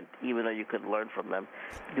wouldn't, even though you could learn from them,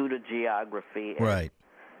 due to geography. And, right.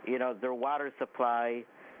 Their water supply.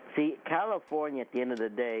 See, California, at the end of the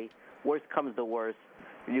day, worst comes to worst,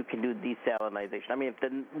 you can do desalinization. I mean, if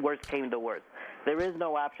the worst came to worst, there is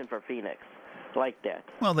no option for Phoenix like that.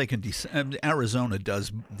 Well, they can. Arizona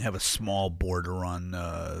does have a small border on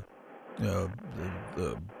the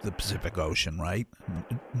Pacific Ocean, right?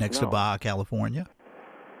 Next to Baja California?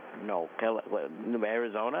 No,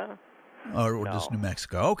 Arizona? Or just New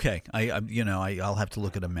Mexico? Okay, I'll have to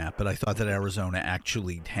look at a map, but I thought that Arizona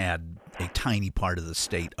actually had a tiny part of the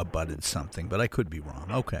state abutted something, but I could be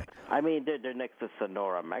wrong. Okay. I mean, they're next to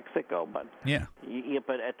Sonora, Mexico, but yeah.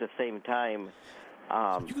 But at the same time,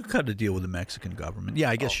 you could cut a deal with the Mexican government.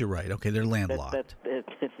 Yeah, I guess you're right. Okay, they're landlocked.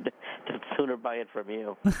 I'd sooner buy it from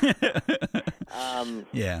you.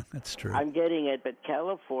 Yeah, that's true. I'm getting it, but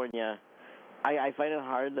California, I find it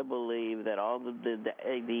hard to believe that all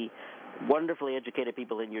the wonderfully educated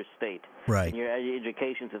people in your state, right, in your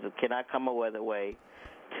education system, cannot come up with a way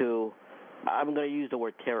to, I'm going to use the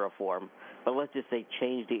word terraform, but let's just say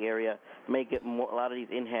change the area, make it more, a lot of these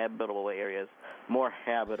inhabitable areas more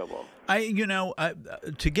habitable.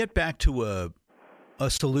 To get back to a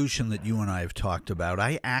solution that you and I have talked about,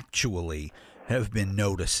 I actually have been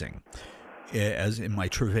noticing, as in my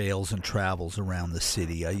travails and travels around the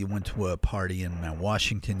city. I went to a party in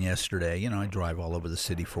Washington yesterday. I drive all over the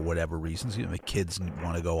city for whatever reasons. The kids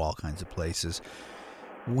want to go all kinds of places.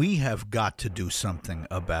 We have got to do something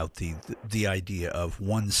about the idea of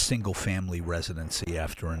one single-family residency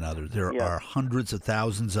after another. There are hundreds of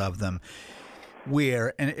thousands of them.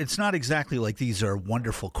 And it's not exactly like these are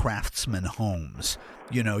wonderful craftsman homes.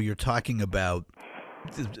 You're talking about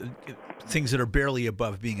things that are barely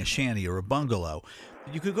above being a shanty or a bungalow.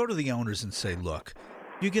 You could go to the owners and say, look,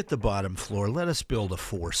 you get the bottom floor, let us build a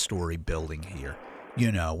 4-story building here,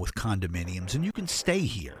 with condominiums, and you can stay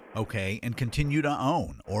here, okay, and continue to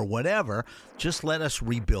own or whatever. Just let us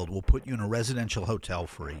rebuild. We'll put you in a residential hotel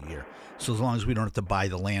for a year. So as long as we don't have to buy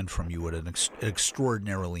the land from you at an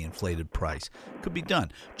extraordinarily inflated price. Could be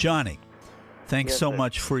done. Johnny, thanks so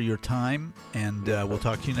much for your time, and we'll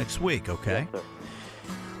talk to you next week, okay? Yes, sir.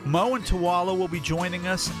 Mo and Tawala will be joining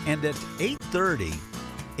us, and at 8:30,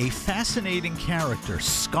 a fascinating character,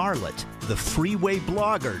 Scarlett, the freeway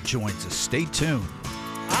blogger, joins us. Stay tuned.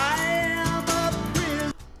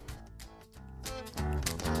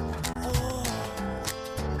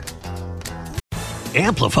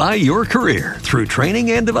 Amplify your career through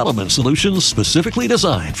training and development solutions specifically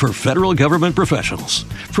designed for federal government professionals.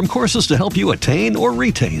 From courses to help you attain or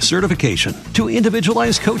retain certification, to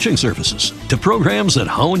individualized coaching services, to programs that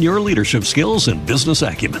hone your leadership skills and business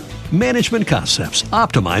acumen, Management Concepts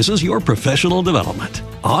optimizes your professional development.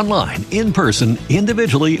 Online, in person,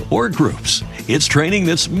 individually, or groups, it's training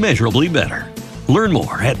that's measurably better. Learn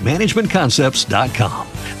more at managementconcepts.com.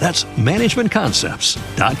 That's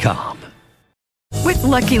managementconcepts.com. With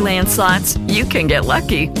Lucky Land Slots, you can get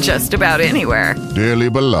lucky just about anywhere. Dearly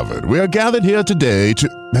beloved, we are gathered here today to...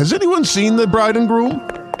 Has anyone seen the bride and groom?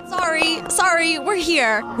 Sorry, we're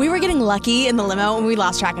here. We were getting lucky in the limo and we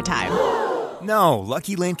lost track of time. No,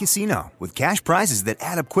 Lucky Land Casino, with cash prizes that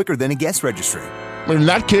add up quicker than a guest registry. In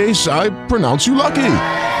that case, I pronounce you lucky.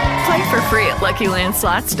 Play for free at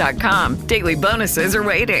LuckyLandSlots.com. Daily bonuses are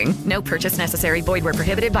waiting. No purchase necessary. Void where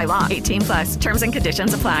prohibited by law. 18+. Terms and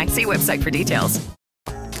conditions apply. See website for details.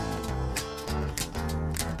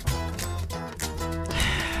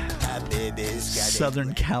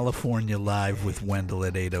 Southern California Live with Wendell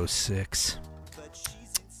at 8:06.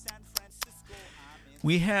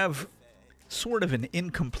 We have sort of an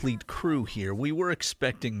incomplete crew here. We were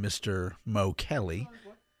expecting Mr. Mo Kelly,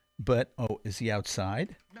 but, is he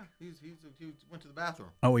outside? No, he went to the bathroom.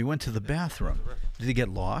 Oh, he went to the bathroom. Did he get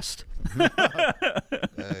lost?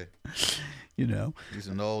 Hey. You know. He's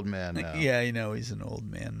an old man now. Yeah, he's an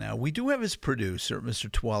old man now. We do have his producer,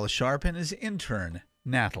 Mr. Twala Sharp, and his intern,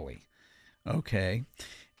 Natalie. Okay.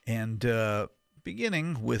 And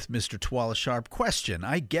beginning with Mr. Twala Sharp, question.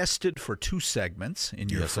 I guested for 2 segments in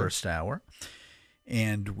your first hour,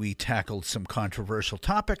 and we tackled some controversial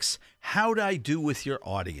topics. How'd I do with your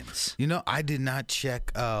audience? I did not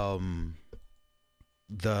check the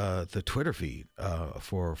Twitter feed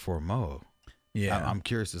for Mo. Yeah. I'm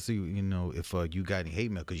curious to see, if you got any hate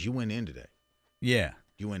mail, because you went in today. Yeah.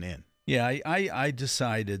 You went in. Yeah, I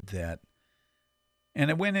decided that. And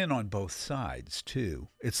it went in on both sides, too.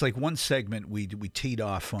 It's like one segment we teed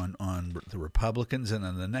off on the Republicans, and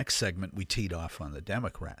then the next segment we teed off on the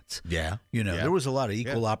Democrats. Yeah. There was a lot of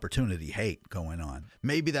equal opportunity hate going on.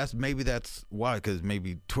 Maybe that's why, because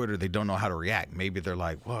maybe Twitter, they don't know how to react. Maybe they're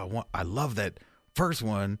like, well, I love that first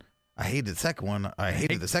one. I hated the second one. I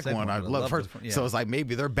hated the second one. I love the first one. Yeah. So it's like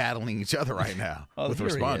maybe they're battling each other right now with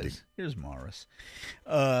responding. Here's Morris.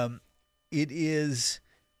 It is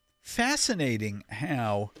fascinating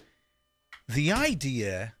how the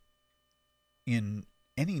idea in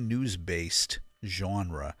any news-based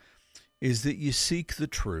genre is that you seek the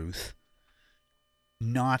truth,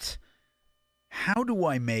 not how do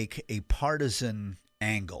I make a partisan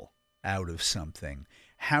angle out of something?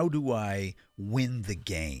 How do I win the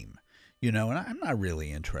game? And I'm not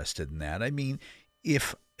really interested in that. I mean,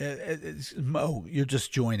 if Mo, you're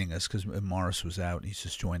just joining us because Morris was out. He's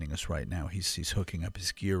just joining us right now. He's hooking up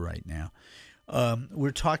his gear right now.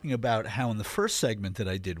 We're talking about how in the first segment that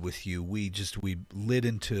I did with you, we lit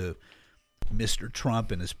into Mr. Trump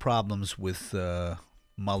and his problems with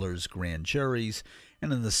Mueller's grand juries.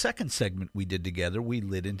 And in the second segment we did together, we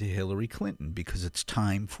lit into Hillary Clinton because it's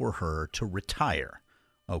time for her to retire.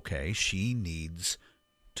 Okay, she needs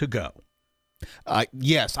to go.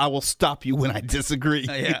 Yes, I will stop you when I disagree.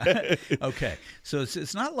 Yeah. Okay. So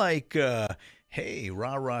it's not like, hey,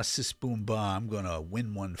 rah-rah, sis-boom-bah, I'm going to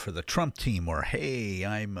win one for the Trump team, or hey,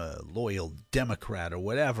 I'm a loyal Democrat, or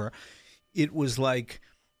whatever. It was like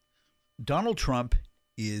Donald Trump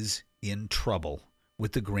is in trouble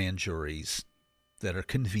with the grand juries that are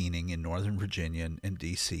convening in Northern Virginia and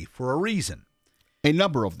D.C. for a reason. A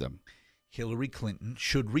number of them. Hillary Clinton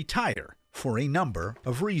should retire for a number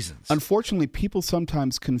of reasons. Unfortunately, people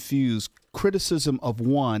sometimes confuse criticism of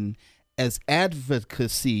one as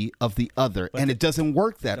advocacy of the other, and it doesn't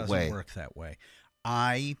work that way. It doesn't work that way.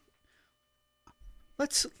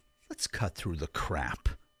 Let's cut through the crap,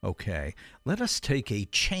 okay? Let us take a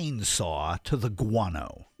chainsaw to the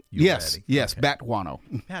guano. Yes, ready? Yes, okay. Bat guano.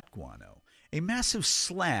 Bat guano. A massive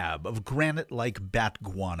slab of granite-like bat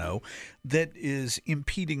guano that is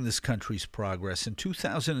impeding this country's progress. In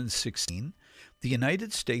 2016, the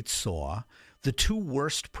United States saw the 2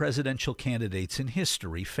 worst presidential candidates in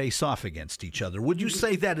history face off against each other. Would you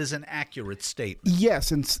say that is an accurate statement?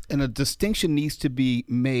 Yes, and a distinction needs to be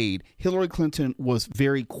made. Hillary Clinton was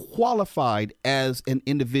very qualified as an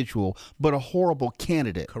individual, but a horrible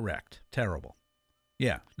candidate. Correct. Terrible.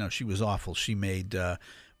 Yeah. No, she was awful. She made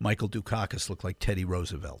Michael Dukakis look like Teddy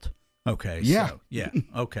Roosevelt. Okay. Yeah. So, yeah.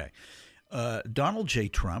 Okay. Donald J.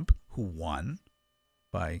 Trump, who won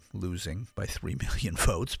by losing by 3 million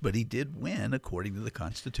votes, but he did win according to the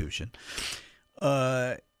Constitution,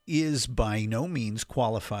 is by no means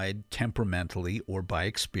qualified temperamentally or by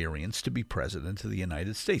experience to be president of the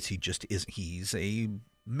United States. He just is. He's a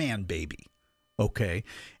man baby, okay,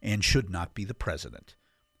 and should not be the president,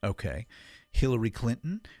 okay. Hillary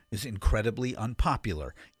Clinton is incredibly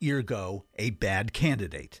unpopular, ergo a bad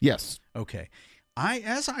candidate. Yes. Okay.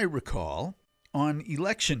 As I recall, on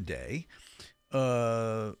Election Day,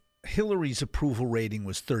 Hillary's approval rating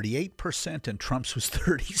was 38% and Trump's was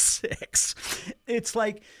 36%. It's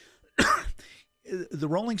like the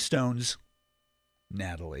Rolling Stones,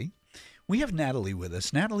 Natalie. We have Natalie with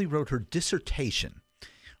us. Natalie wrote her dissertation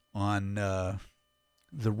on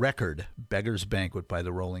the record, Beggar's Banquet by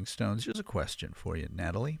the Rolling Stones. Here's a question for you,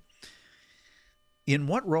 Natalie. In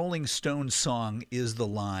what Rolling Stones song is the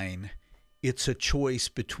line, "It's a choice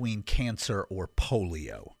between cancer or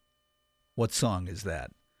polio"? What song is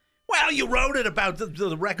that? Well, you wrote it about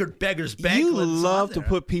the record Beggar's Banquet. You love to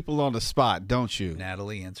put people on the spot, don't you?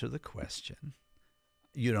 Natalie, answer the question.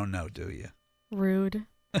 You don't know, do you? Rude.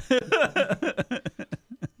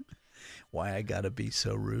 Why I gotta be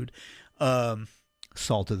so rude?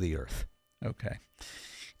 Salt of the Earth. Okay.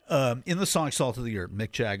 In the song Salt of the Earth,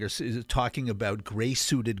 Mick Jagger is talking about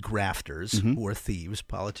gray-suited grafters who are thieves,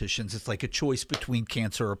 politicians. It's like a choice between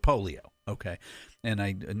cancer or polio. Okay. And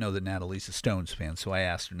I know that Natalie's a Stones fan, so I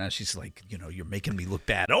asked her. Now she's like, you're making me look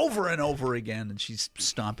bad over and over again, and she's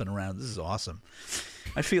stomping around. This is awesome.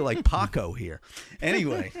 I feel like Paco here.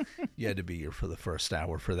 Anyway, you had to be here for the first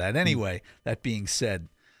hour for that. Anyway, that being said,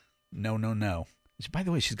 no. By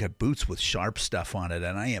the way, she's got boots with sharp stuff on it,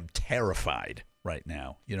 and I am terrified right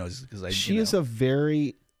now. Because she is a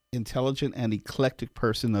very intelligent and eclectic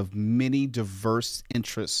person of many diverse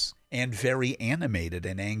interests. And very animated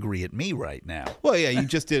and angry at me right now. Well, yeah, you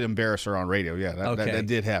just did embarrass her on radio. Yeah, that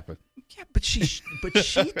did happen. Yeah, but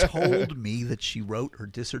she told me that she wrote her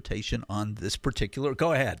dissertation on this particular.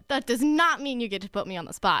 Go ahead. That does not mean you get to put me on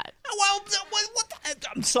the spot. Well,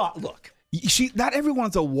 I'm sorry. Look, not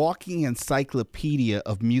everyone's a walking encyclopedia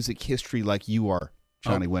of music history like you are,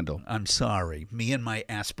 Johnny Wendell. I'm sorry. Me and my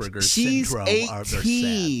Asperger's syndrome are the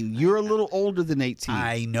 18. You're a little older than 18.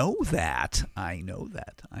 I know that. I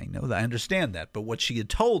understand that. But what she had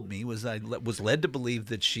told me was I was led to believe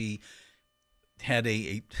that she had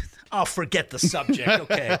I'll forget the subject.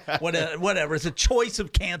 Okay, whatever. It's a choice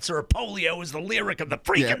of cancer or polio is the lyric of the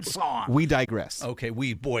freaking song. We digress. Okay,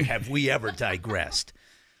 have we ever digressed?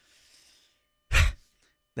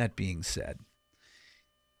 That being said,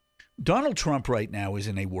 Donald Trump right now is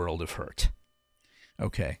in a world of hurt.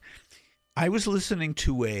 Okay. I was listening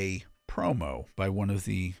to a promo by one of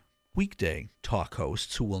the weekday talk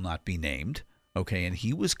hosts who will not be named. Okay. And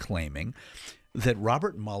he was claiming that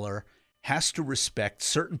Robert Mueller has to respect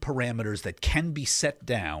certain parameters that can be set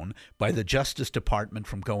down by the Justice Department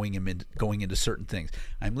from going into certain things.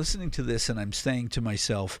 I'm listening to this and I'm saying to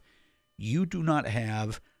myself, you do not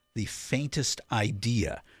have the faintest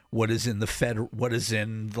idea what is in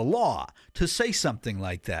the law to say something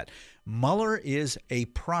like that. Mueller is a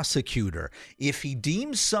prosecutor. If he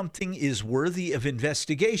deems something is worthy of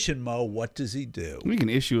investigation, Mo, what does he do? We can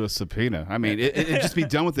issue a subpoena. I mean, it just be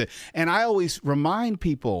done with it. And I always remind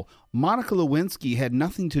people, Monica Lewinsky had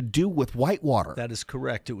nothing to do with Whitewater. That is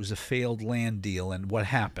correct. It was a failed land deal. And what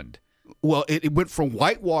happened? Well, it went from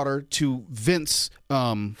Whitewater to Vince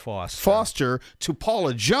Foster to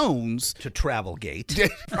Paula Jones to Travelgate,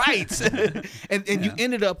 right? and you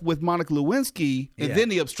ended up with Monica Lewinsky, and then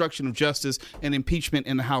the obstruction of justice and impeachment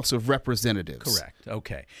in the House of Representatives. Correct.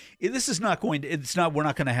 Okay, this is not going to. It's not. We're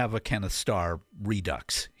not going to have a Kenneth Starr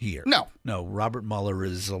redux here. No. Robert Mueller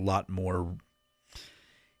is a lot more.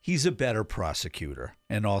 He's a better prosecutor,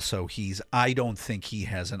 and also I don't think he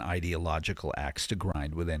has an ideological axe to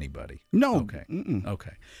grind with anybody. No. Okay.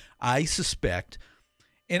 Okay. I suspect,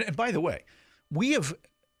 and by the way,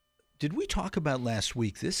 did we talk about last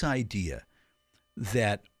week this idea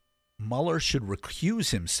that Mueller should recuse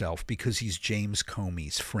himself because he's James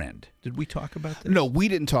Comey's friend? Did we talk about this? No, we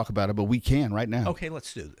didn't talk about it, but we can right now. Okay,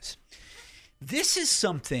 let's do this. This is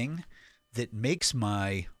something that makes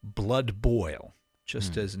my blood boil.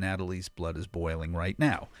 Just as Natalie's blood is boiling right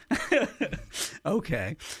now.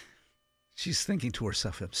 Okay. She's thinking to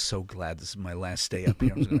herself, I'm so glad this is my last day up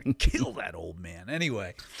here. I'm going to kill that old man.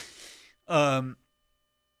 Anyway,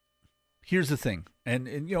 here's the thing.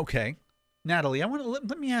 And okay, Natalie,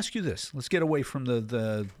 let me ask you this. Let's get away from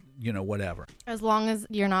the whatever. As long as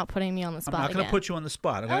you're not putting me on the spot. I'm not going to put you on the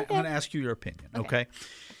spot. I'm going to ask you your opinion. Okay.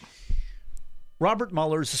 Robert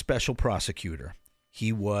Mueller is a special prosecutor.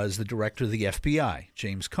 He was the director of the FBI.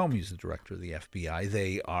 James Comey is the director of the FBI.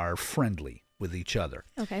 They are friendly with each other.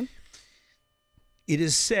 Okay. It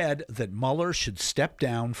is said that Mueller should step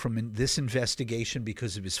down from this investigation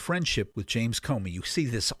because of his friendship with James Comey. You see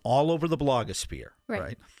this all over the blogosphere,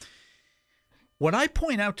 right? What I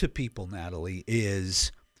point out to people, Natalie,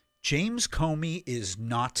 is James Comey is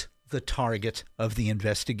not the target of the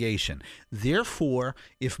investigation. Therefore,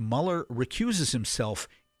 if Mueller recuses himself,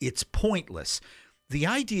 it's pointless. The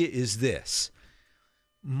idea is this.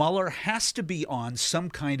 Mueller has to be on some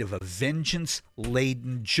kind of a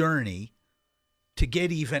vengeance-laden journey to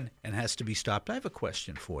get even and has to be stopped. I have a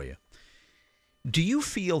question for you. Do you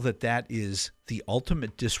feel that that is the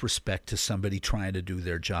ultimate disrespect to somebody trying to do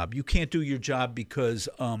their job? You can't do your job because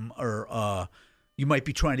you might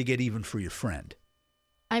be trying to get even for your friend.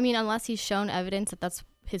 I mean, unless he's shown evidence that that's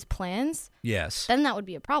his plans. Yes. Then that would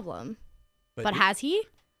be a problem. But has he?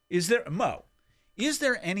 Is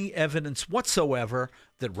there any evidence whatsoever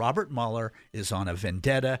that Robert Mueller is on a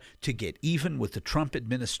vendetta to get even with the Trump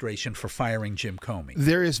administration for firing Jim Comey?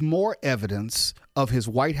 There is more evidence of his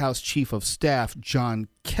White House Chief of Staff, John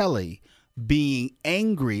Kelly, being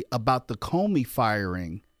angry about the Comey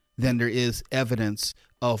firing than there is evidence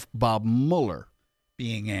of Bob Mueller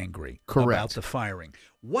being angry about the firing.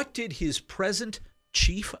 What did his present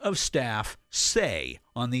Chief of Staff say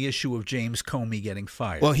on the issue of James Comey getting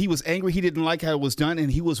fired? Well, he was angry. He didn't like how it was done,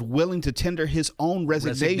 and he was willing to tender his own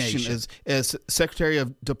resignation. As Secretary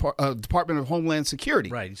of Department of Homeland Security.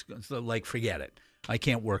 Right. He's like, forget it. I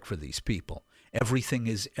can't work for these people. Everything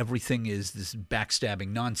is this backstabbing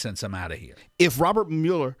nonsense. I'm out of here. If Robert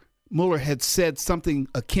Mueller had said something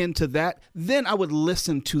akin to that, then I would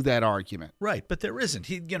listen to that argument. Right, but there isn't.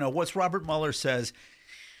 What Robert Mueller says,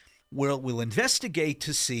 we'll investigate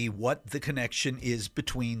to see what the connection is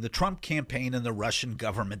between the Trump campaign and the Russian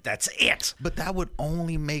government. That's it. But that would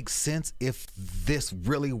only make sense if this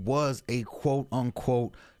really was a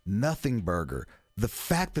quote-unquote nothing burger. The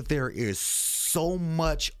fact that there is so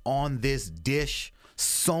much on this dish,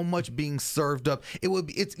 so much being served up,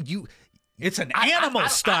 it's an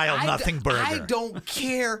animal-style nothing burger. I don't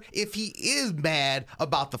care if he is mad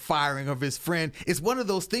about the firing of his friend. It's one of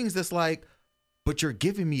those things that's like, but you're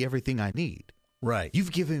giving me everything I need. Right.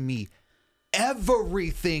 You've given me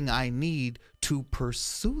everything I need to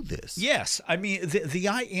pursue this. Yes. I mean, the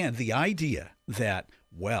idea that,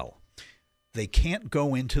 they can't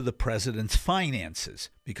go into the president's finances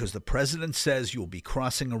because the president says you'll be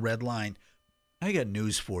crossing a red line. I got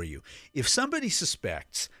news for you. If somebody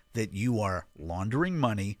suspects that you are laundering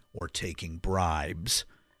money or taking bribes,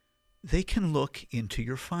 they can look into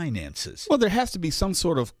your finances. Well, there has to be some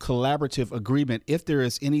sort of collaborative agreement if there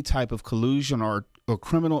is any type of collusion or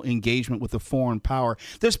criminal engagement with a foreign power.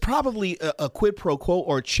 There's probably a quid pro quo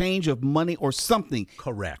or a change of money or something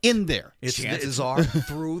in there. Chances are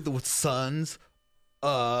through the son's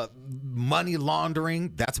money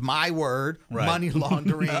laundering. That's my word. Right. Money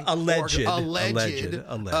laundering. alleged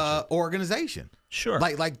organization. Sure.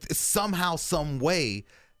 Like somehow, some way,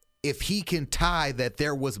 if he can tie that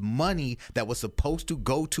there was money that was supposed to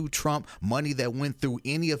go to Trump, money that went through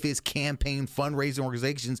any of his campaign fundraising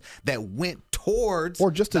organizations that went towards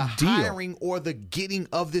or just the a deal. hiring or the getting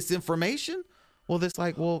of this information. Well, it's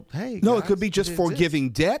like, hey. No, guys, it could be just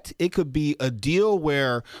forgiving debt. It could be a deal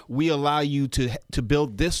where we allow you to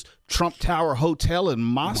build this Trump Tower hotel in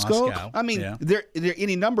Moscow. I mean, there are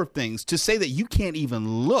any number of things. To say that you can't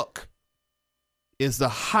even look is the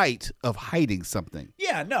height of hiding something.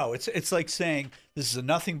 Yeah, no, it's like saying this is a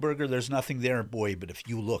nothing burger. There's nothing there, boy. But if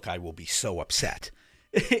you look, I will be so upset.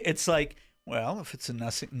 It's like, well, if it's a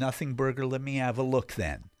nothing burger, let me have a look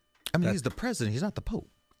then. I mean, he's the president. He's not the Pope.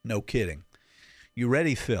 No kidding. You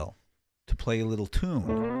ready, Phil, to play a little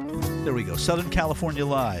tune? There we go. Southern California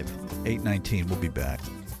Live, 8:19. We'll be back.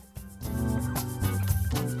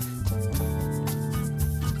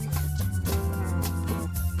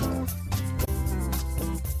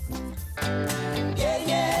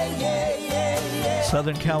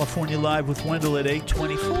 Southern California Live with Wendell at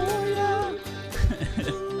 8:24.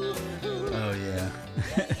 Oh, yeah.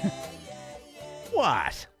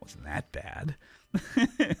 What? Wasn't that bad.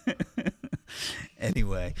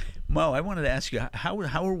 Anyway, Mo, I wanted to ask you, how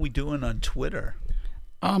are we doing on Twitter?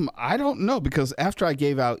 I don't know, because after I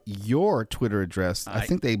gave out your Twitter address, I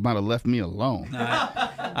think they might have left me alone.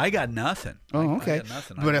 I got nothing. Oh, okay. I got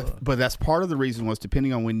nothing. But that's part of the reason was,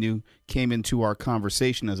 depending on when you came into our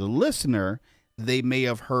conversation as a listener, they may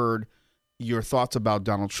have heard your thoughts about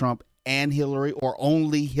Donald Trump and Hillary, or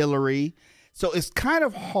only Hillary. So it's kind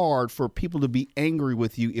of hard for people to be angry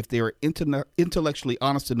with you if they are intellectually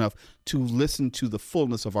honest enough to listen to the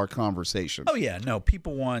fullness of our conversation. Oh, yeah. No,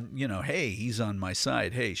 people want, hey, he's on my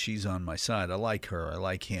side. Hey, she's on my side. I like her. I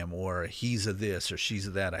like him. Or he's a this or she's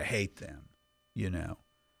a that. I hate them. You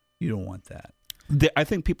don't want that. I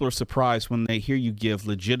think people are surprised when they hear you give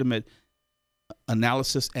legitimate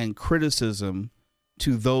analysis and criticism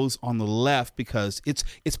to those on the left, because it's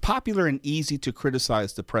popular and easy to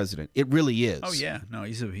criticize the president. It really is. Oh yeah, no,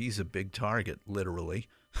 he's a big target, literally.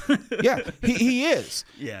 Yeah, he is.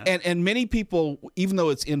 Yeah, and many people, even though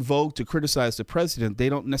it's in vogue to criticize the president, they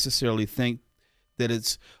don't necessarily think that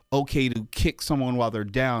it's okay to kick someone while they're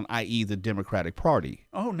down, i.e. the Democratic Party.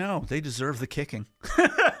 Oh, no. They deserve the kicking.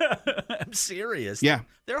 I'm serious. Yeah.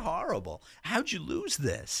 They're horrible. How'd you lose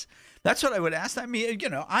this? That's what I would ask. I mean,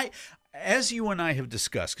 as you and I have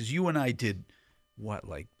discussed, because you and I did,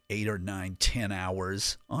 like 8 or 9, 10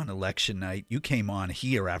 hours on election night. You came on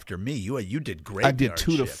here after me. You did great. I did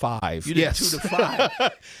 2 to 5. You did 2 to 5.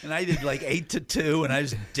 And I did like 8 to 2, and I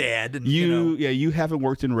was dead. And you haven't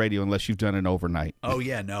worked in radio unless you've done it overnight. Oh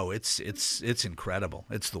yeah, no, it's incredible.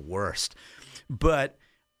 It's the worst. But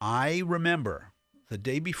I remember the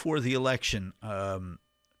day before the election,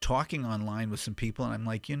 talking online with some people, and I'm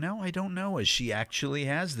like, I don't know if she actually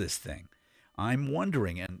has this thing. I'm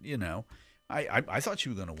wondering, and I thought she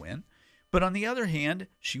was going to win. But on the other hand,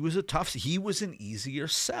 he was an easier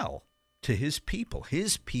sell to his people.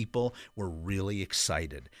 His people were really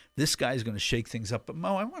excited. This guy's going to shake things up. But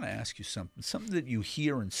Mo, I want to ask you something that you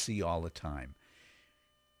hear and see all the time.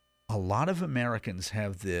 A lot of Americans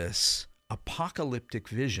have this apocalyptic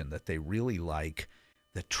vision that they really like,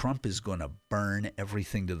 that Trump is going to burn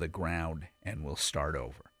everything to the ground and we'll start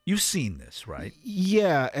over. You've seen this, right?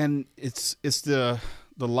 Yeah, and it's the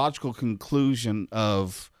logical conclusion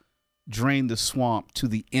of drain the swamp to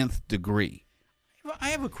the nth degree. I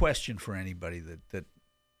have a question for anybody that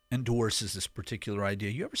endorses this particular idea.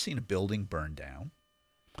 You ever seen a building burn down?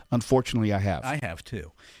 Unfortunately, I have. I have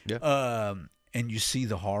too. Yeah. And you see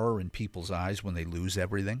the horror in people's eyes when they lose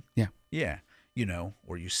everything? Yeah. Yeah.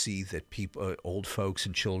 Or you see that people, old folks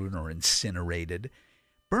and children are incinerated.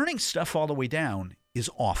 Burning stuff all the way down is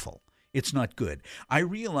awful. It's not good. I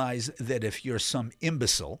realize that if you're some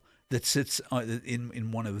imbecile that sits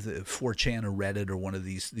in one of the 4chan or Reddit or one of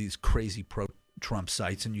these crazy pro-Trump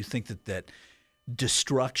sites, and you think that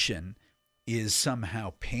destruction is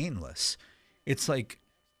somehow painless, it's like,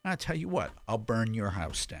 I'll tell you what, I'll burn your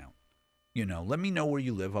house down. Let me know where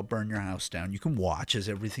you live. I'll burn your house down. You can watch as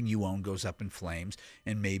everything you own goes up in flames,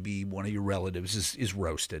 and maybe one of your relatives is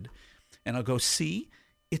roasted. And I'll go, see,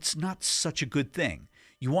 it's not such a good thing.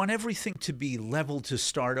 You want everything to be leveled to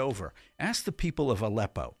start over. Ask the people of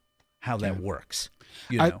Aleppo how that works.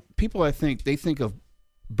 People, I think, they think of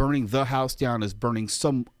burning the house down as burning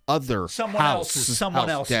someone else's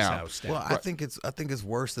house down. Well, I think it's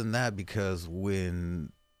worse than that, because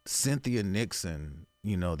when Cynthia Nixon,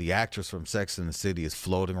 the actress from Sex and the City, is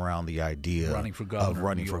floating around the idea of running for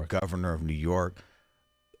governor of New York,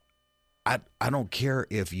 I don't care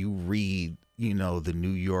if you read the New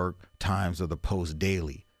York Times or the Post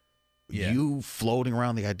Daily. Yeah. You floating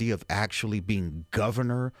around the idea of actually being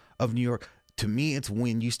governor of New York, to me, it's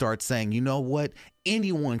when you start saying, you know what,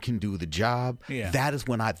 anyone can do the job. Yeah. That is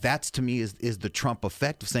when that's to me is the Trump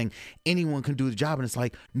effect of saying anyone can do the job. And it's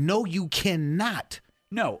like, no, you cannot.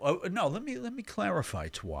 No. Let me clarify,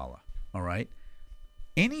 Tuala. All right.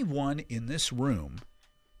 Anyone in this room,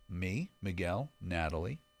 me, Miguel,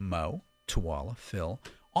 Natalie, Mo, Tuala, Phil,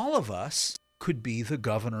 all of us could be the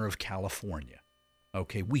governor of California.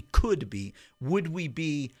 Okay, we could be. Would we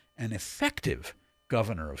be an effective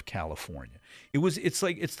governor of California?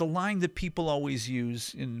 It's the line that people always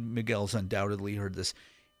use, and Miguel's undoubtedly heard this.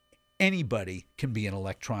 Anybody can be an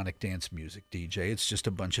electronic dance music DJ. It's just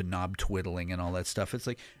a bunch of knob twiddling and all that stuff. It's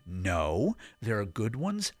like, no, there are good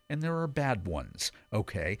ones and there are bad ones.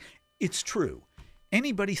 Okay, it's true.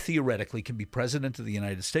 Anybody theoretically can be president of the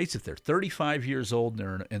United States if they're 35 years old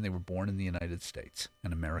and they were born in the United States,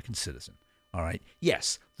 an American citizen. All right.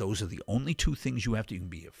 Yes, those are the only two things you have to. You can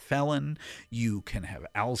be a felon. You can have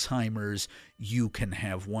Alzheimer's. You can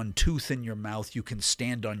have one tooth in your mouth. You can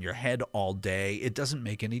stand on your head all day. It doesn't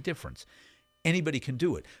make any difference. Anybody can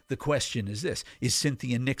do it. The question is this: is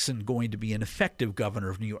Cynthia Nixon going to be an effective governor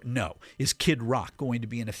of New York? No. Is Kid Rock going to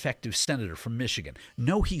be an effective senator from Michigan?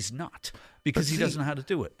 No, he's not, because he doesn't know how to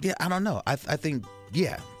do it. Yeah, I don't know. I think,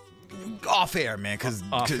 off air, man, because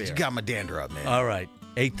you got my dander up, man. All right,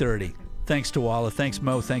 8:30. Thanks, Tuala. Thanks,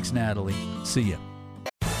 Mo. Thanks, Natalie. See ya.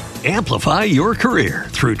 Amplify your career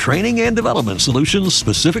through training and development solutions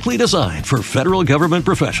specifically designed for federal government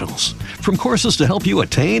professionals. From courses to help you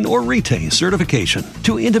attain or retain certification,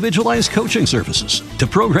 to individualized coaching services, to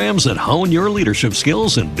programs that hone your leadership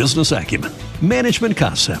skills and business acumen, Management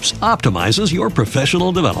Concepts optimizes your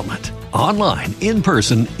professional development. Online, in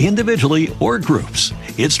person, individually, or groups,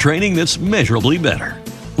 it's training that's measurably better.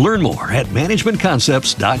 Learn more at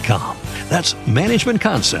managementconcepts.com. That's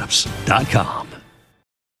managementconcepts.com.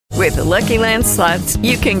 With the Lucky Land Slots,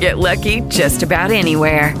 you can get lucky just about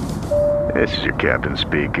anywhere. This is your captain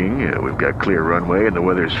speaking. We've got clear runway and the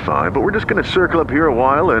weather's fine, but we're just going to circle up here a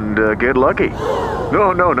while and get lucky.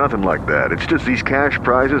 No, nothing like that. It's just these cash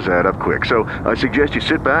prizes add up quick. So I suggest you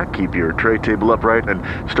sit back, keep your tray table upright, and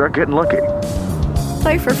start getting lucky.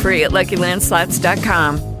 Play for free at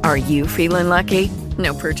LuckyLandSlots.com. Are you feeling lucky?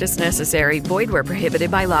 No purchase necessary. Void where prohibited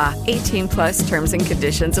by law. 18+ terms and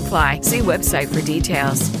conditions apply. See website for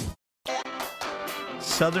details.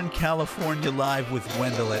 Southern California Live with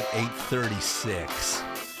Wendell at 8:36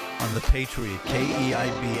 on the Patriot,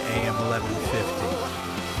 KEIB AM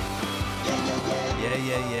 1150.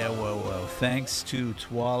 Yeah. Whoa. Thanks to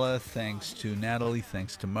Twala, thanks to Natalie,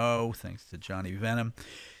 thanks to Mo, thanks to Johnny Venom.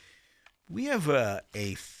 We have a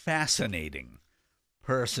fascinating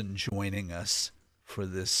person joining us for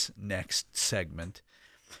this next segment.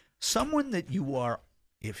 Someone that you are,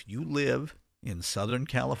 if you live in Southern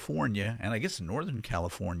California, and I guess Northern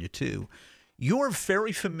California too, you're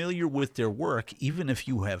very familiar with their work, even if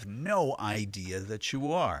you have no idea that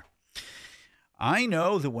you are. I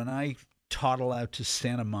know that when I toddle out to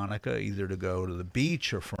Santa Monica, either to go to the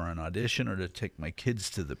beach or for an audition or to take my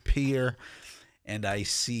kids to the pier, and I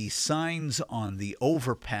see signs on the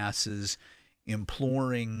overpasses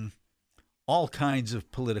imploring all kinds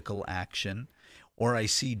of political action, or I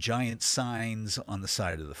see giant signs on the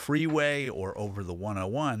side of the freeway or over the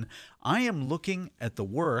 101, I am looking at the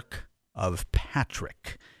work of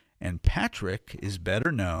Patrick. And Patrick is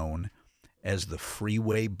better known as the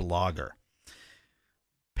Freeway Blogger.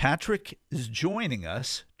 Patrick is joining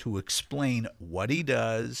us to explain what he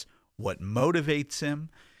does, what motivates him,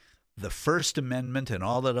 the First Amendment and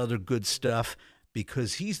all that other good stuff,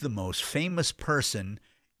 because he's the most famous person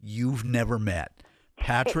you've never met.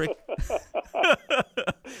 Patrick,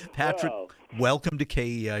 welcome to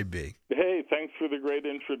KEIB. Hey, thanks for the great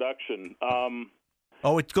introduction.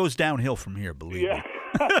 It goes downhill from here, believe me.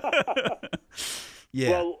 Yeah.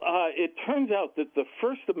 Well, it turns out that the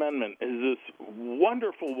First Amendment is this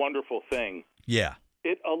wonderful, wonderful thing. Yeah.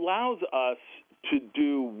 It allows us to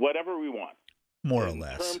do whatever we want. More or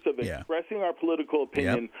less. In terms of expressing our political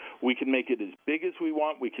opinion, we can make it as big as we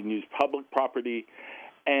want. We can use public property.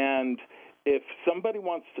 And if somebody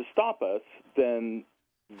wants to stop us, then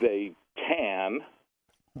they can.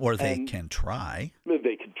 Or they can try.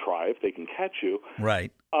 They can try if they can catch you.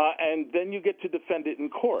 Right. And then you get to defend it in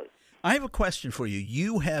court. I have a question for you.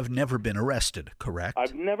 You have never been arrested, correct?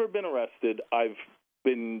 I've never been arrested. I've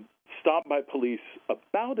been stopped by police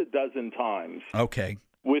about a dozen times. Okay.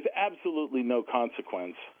 With absolutely no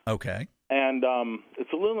consequence. Okay. And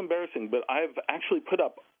it's a little embarrassing, but I've actually put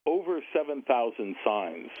up over 7,000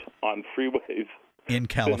 signs on freeways. In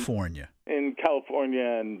California? In California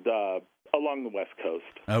and along the West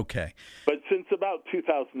Coast. Okay. But since about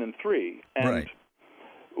 2003. And right.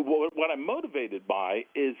 What I'm motivated by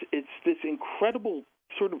is it's this incredible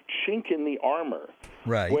sort of chink in the armor.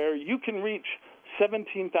 Right. Where you can reach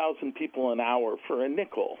 17,000 people an hour for a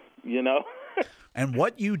nickel, you know? And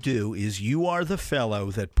what you do is you are the fellow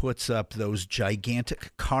that puts up those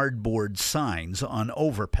gigantic cardboard signs on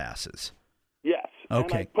overpasses. Yes.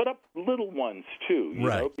 Okay. And I put up little ones, too, you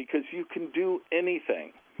know, because you can do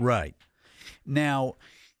anything. Right. Now,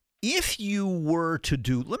 if you were to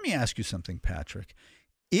do, let me ask you something, Patrick.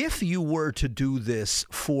 If you were to do this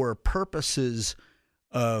for purposes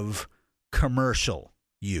of commercial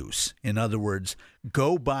use, in other words,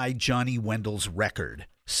 go buy Johnny Wendell's record,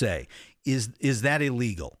 say, is that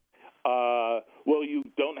illegal? Well, you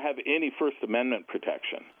don't have any First Amendment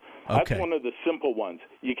protection. Okay. That's one of the simple ones.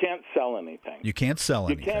 You can't sell anything. You can't sell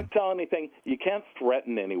anything. You can't sell anything. You can't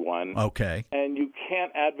threaten anyone. Okay. And you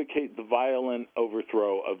can't advocate the violent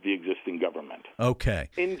overthrow of the existing government. Okay.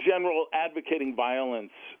 In general, advocating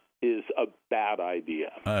violence is a bad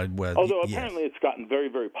idea. Although apparently it's gotten very,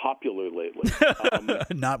 very popular lately.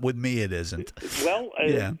 Not with me, it isn't. Well,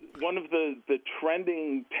 one of the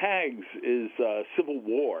trending tags is Civil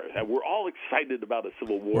War. We're all excited about a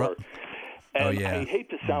Civil War. And I hate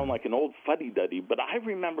to sound like an old fuddy-duddy, but I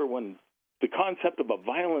remember when the concept of a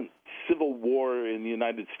violent civil war in the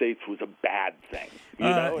United States was a bad thing. You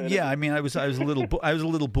know? I mean, I was a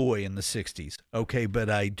little boy in the '60s. Okay, but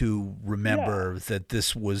I do remember that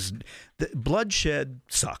this was bloodshed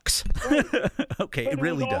sucks. Okay, but it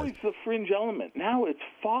really does. Always the fringe element. Now it's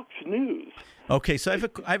Fox News. Okay, so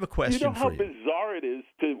I have a question for you. You know how bizarre it is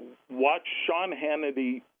to watch Sean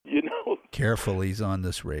Hannity. You know, careful, he's on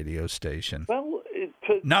this radio station. Well,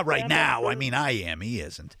 Not right now. I mean, I am. He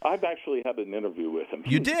isn't. I've actually had an interview with him.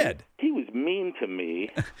 You did? He was mean to me.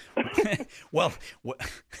 Well,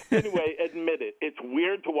 anyway, admit it. It's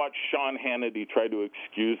weird to watch Sean Hannity try to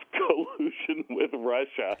excuse collusion with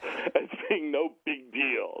Russia as being no big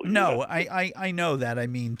deal. No, I know that. I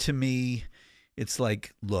mean, to me, it's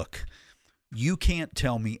like, look, you can't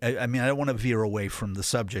tell me. I mean, I don't want to veer away from the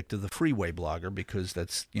subject of the freeway blogger because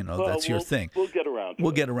that's, that's your thing. We'll get around to it.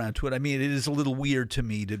 We'll get around to it. I mean, it is a little weird to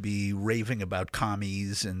me to be raving about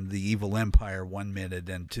commies and the evil empire one minute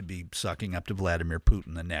and to be sucking up to Vladimir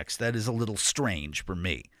Putin the next. That is a little strange for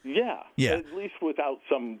me. Yeah. At least without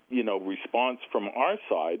some, response from our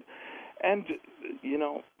side. And,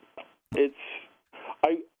 it's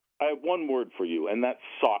I have one word for you, and that's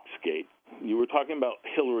Socksgate. You were talking about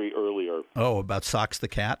Hillary earlier. Oh, about Socks the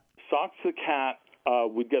cat? Socks the cat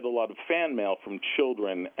would get a lot of fan mail from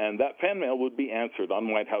children, and that fan mail would be answered on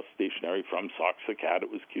White House stationery from Socks the cat. It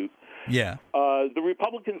was cute. Yeah. The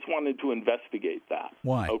Republicans wanted to investigate that.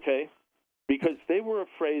 Why? Okay? Because they were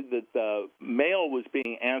afraid that the mail was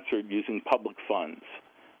being answered using public funds,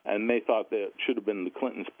 and they thought that it should have been the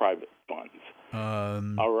Clintons' private funds.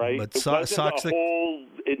 All right? But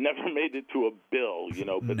it never made it to a bill,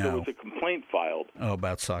 but there was a complaint filed. Oh,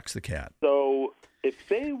 about Socks the cat. So if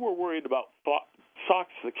they were worried about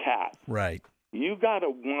Socks the cat, right, you got to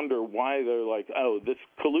wonder why they're like, oh, this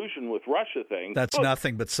collusion with Russia thing. That's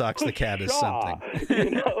nothing, but Socks the cat is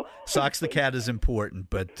something. Socks the cat is important,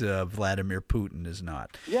 but Vladimir Putin is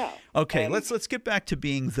not. Yeah. Okay, let's get back to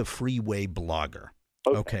being the freeway blogger.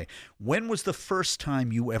 Okay. When was the first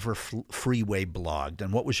time you ever freeway blogged,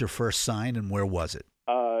 and what was your first sign, and where was it?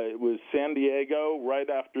 It was San Diego, right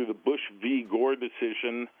after the Bush v. Gore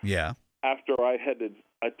decision. Yeah. After I had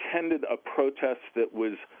attended a protest that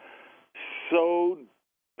was so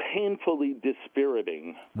painfully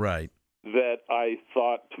dispiriting. Right. That I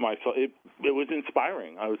thought to myself, it was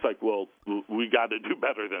inspiring. I was like, well, we got to do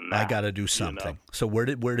better than that. I got to do something. So where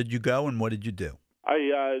did you go, and what did you do?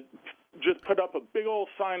 I just put up a big old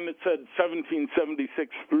sign that said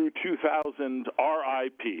 1776 through 2000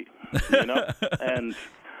 RIP,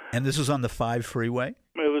 And this was on the 5 freeway?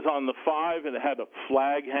 It was on the 5, and it had a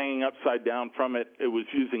flag hanging upside down from it. It was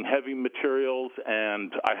using heavy materials,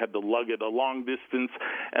 and I had to lug it a long distance.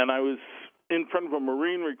 And I was in front of a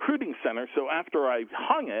Marine recruiting center, so after I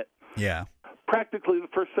hung it, practically the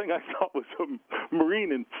first thing I saw was a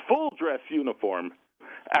Marine in full dress uniform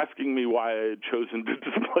asking me why I had chosen to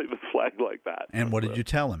display the flag like that. And what did you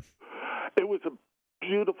tell him? It was a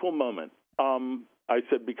beautiful moment. I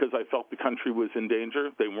said because I felt the country was in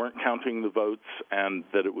danger, they weren't counting the votes, and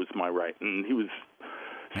that it was my right. And he was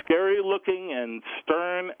scary looking and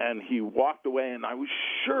stern, and he walked away, and I was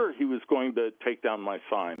sure he was going to take down my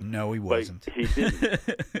sign. No, he wasn't. But he didn't.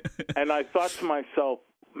 And I thought to myself,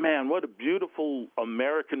 man, what a beautiful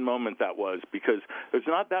American moment that was, because there's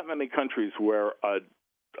not that many countries where a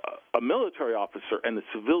military officer and a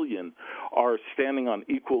civilian are standing on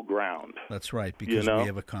equal ground. That's right, because we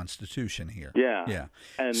have a Constitution here. Yeah.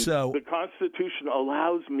 And so the Constitution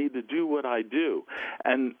allows me to do what I do,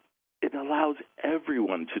 and it allows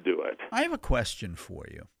everyone to do it. I have a question for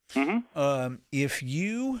you. Mm-hmm. If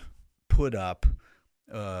you put up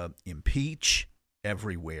impeach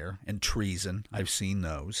everywhere and treason, I've seen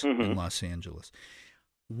those in Los Angeles,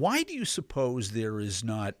 why do you suppose there is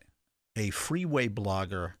not a freeway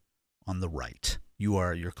blogger on the right?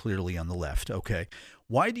 You're clearly on the left. Okay.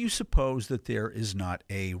 Why do you suppose that there is not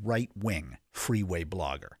a right-wing freeway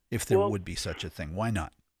blogger, if there would be such a thing? Why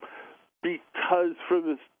not? Because for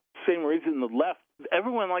the same reason, the left,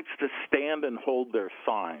 everyone likes to stand and hold their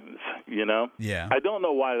signs, Yeah. I don't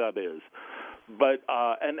know why that is. But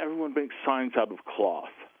and everyone makes signs out of cloth.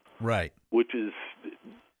 Right. Which is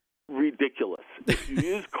ridiculous. If you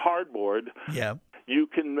use cardboard, you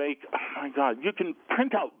can make, you can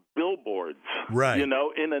print out billboards, right,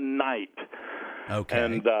 in a night. Okay.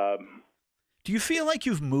 And do you feel like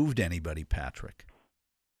you've moved anybody, Patrick?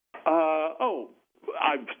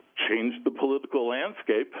 I've changed the political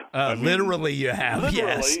landscape. Literally, you have, literally,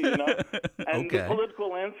 yes. And the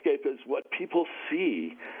political landscape is what people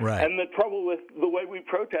see. Right. And the trouble with the way we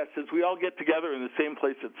protest is we all get together in the same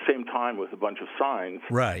place at the same time with a bunch of signs.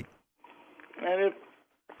 Right. And if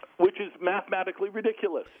Which is mathematically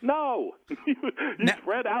ridiculous. No, you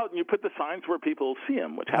spread out and you put the signs where people see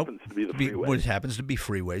them, which happens to be the freeways. Which happens to be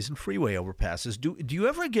freeways and freeway overpasses. Do you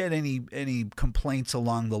ever get any complaints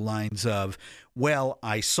along the lines of, well,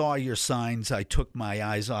 I saw your signs, I took my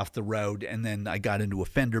eyes off the road, and then I got into a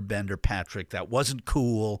fender bender, Patrick, that wasn't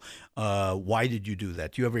cool. Why did you do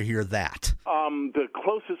that? Do you ever hear that? The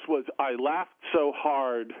closest was I laughed so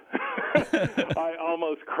hard I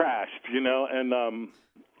almost crashed,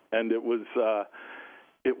 and it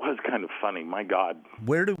was kind of funny. My God.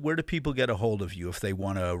 Where do people get a hold of you if they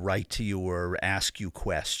want to write to you or ask you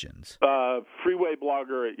questions?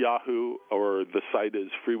 Freewayblogger at Yahoo, or the site is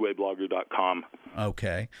freewayblogger.com.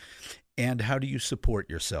 Okay. And how do you support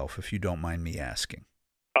yourself, if you don't mind me asking?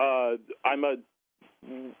 I'm a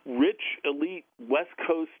rich, elite West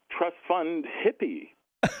Coast trust fund hippie.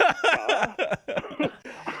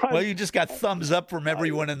 Well, you just got thumbs up from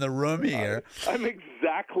everyone in the room here. I'm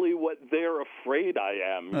exactly what they're afraid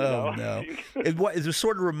I am. No. It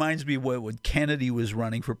sort of reminds me when Kennedy was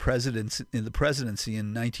running for presidency in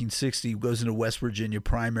 1960. He goes into West Virginia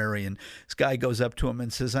primary, and this guy goes up to him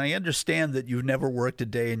and says, "I understand that you've never worked a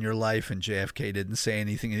day in your life," and JFK didn't say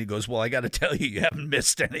anything, and he goes, "Well, I got to tell you, you haven't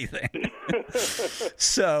missed anything."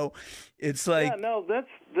 So it's like,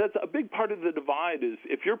 that's a big part of the divide. Is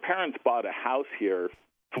if your parents bought a house here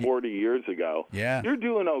 40 years ago, you're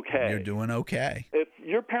doing okay. You're doing okay. If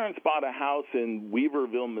your parents bought a house in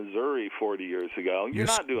Weaverville, Missouri 40 years ago, you're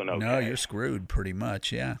not doing okay. No, you're screwed pretty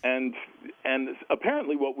much, yeah. And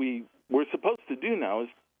apparently what we're supposed to do now is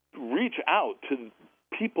reach out to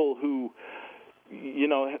people who,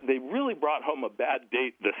 they really brought home a bad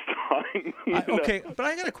date this time. Okay, but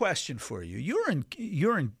I got a question for you. You're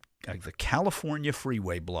in the California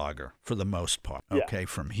freeway blogger for the most part, okay,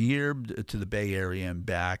 from here to the Bay Area and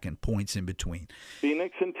back and points in between.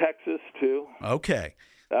 Phoenix and Texas too. Okay,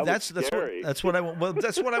 that's what I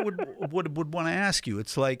would want to ask you.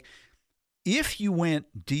 It's like, if you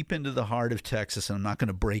went deep into the heart of Texas, and I'm not going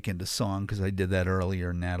to break into song because I did that earlier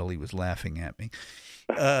and Natalie was laughing at me,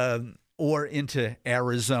 or into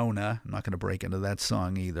Arizona, I'm not going to break into that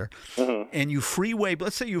song either, and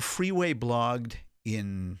let's say you freeway blogged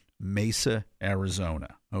in Mesa,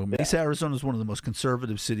 Arizona. Mesa, Arizona is one of the most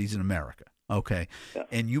conservative cities in America. Okay. Yeah.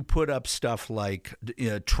 And you put up stuff like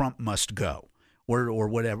Trump must go, or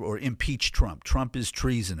whatever, or impeach Trump. Trump is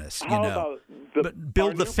treasonous, but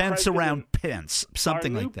build the fence around Pence,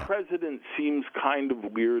 something like that. Our new president seems kind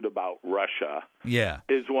of weird about Russia. Yeah.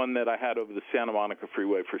 Is one that I had over the Santa Monica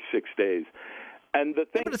freeway for 6 days. And the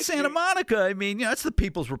thing, but it's Santa Monica. I mean, that's the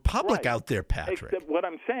People's Republic out there, Patrick. Except what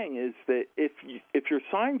I'm saying is that if your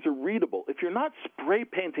signs are readable, if you're not spray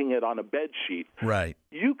painting it on a bed sheet, right,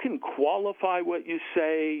 you can qualify what you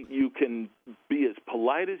say. You can be as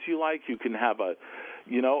polite as you like. You can have I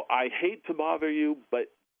hate to bother you,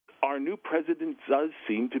 but our new president does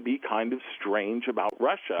seem to be kind of strange about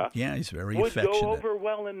Russia. Yeah, he's very affectionate. Would go over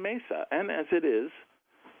well in Mesa, and as it is,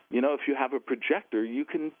 if you have a projector, you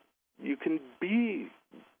can be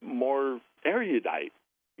more erudite,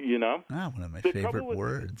 one of my favorite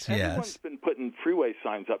words, everyone's been putting freeway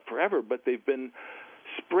signs up forever, but they've been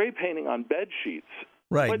spray painting on bed sheets.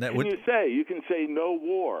 Right. What can you say? You can say no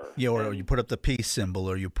war. Yeah, or you put up the peace symbol,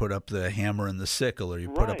 or you put up the hammer and the sickle, or you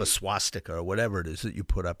put up a swastika, or whatever it is that you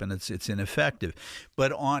put up, and it's ineffective.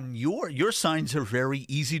 But on your signs are very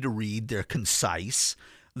easy to read. They're concise.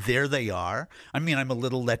 There they are. I mean, I'm a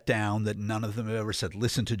little let down that none of them have ever said,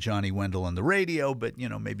 listen to Johnny Wendell on the radio, but,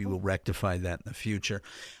 maybe we'll rectify that in the future.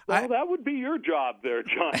 Well, that would be your job there,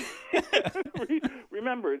 John.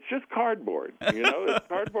 Remember, it's just cardboard. It's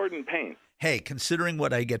cardboard and paint. Hey, considering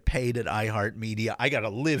what I get paid at iHeartMedia, I got to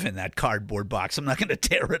live in that cardboard box. I'm not going to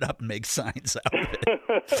tear it up and make signs out of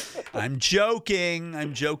it. I'm joking,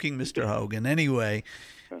 Mr. Hogan. Anyway,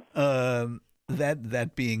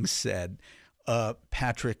 that being said,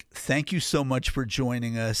 Patrick, thank you so much for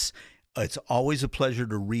joining us. It's always a pleasure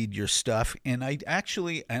to read your stuff. And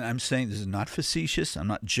I'm saying this is not facetious. I'm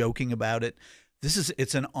not joking about it.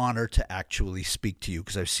 It's an honor to actually speak to you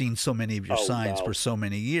because I've seen so many of your signs for so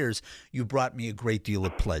many years. You brought me a great deal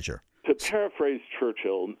of pleasure. To paraphrase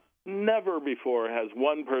Churchill, never before has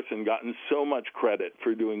one person gotten so much credit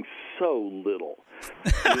for doing so little.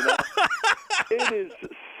 It is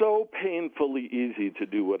so painfully easy to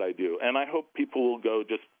do what I do, and I hope people will go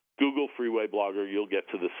just Google Freeway Blogger. You'll get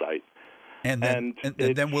to the site, and then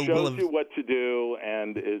it shows you what to do,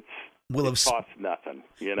 and it costs nothing.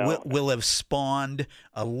 We'll have spawned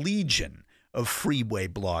a legion of freeway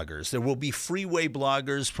bloggers. There will be freeway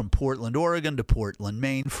bloggers from Portland, Oregon to Portland,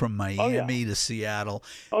 Maine, from Miami to Seattle.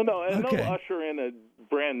 Oh, no, and they'll usher in a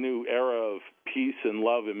brand new era of peace and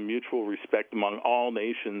love and mutual respect among all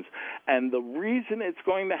nations. And the reason it's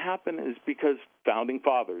going to happen is because founding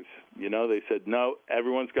fathers, they said, no,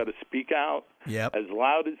 everyone's got to speak out as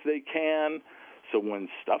loud as they can. So when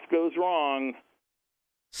stuff goes wrong,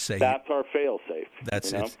 that's our fail-safe.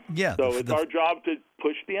 That's it. Yeah. So it's our job to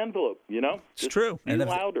push the envelope, It's true. Be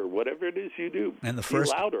louder, whatever it is you do. And be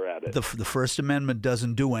louder at it. The First Amendment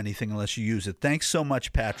doesn't do anything unless you use it. Thanks so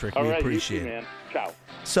much, Patrick. All we right, appreciate you too, it. Man. Ciao.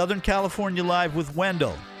 Southern California Live with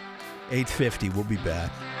Wendell. 8:50. We'll be back.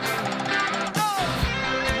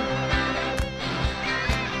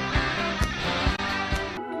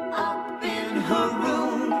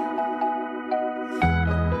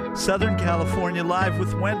 Southern California Live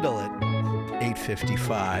with Wendell at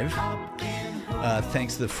 8:55.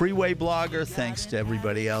 Thanks to the Freeway Blogger. Thanks to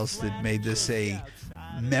everybody else that made this a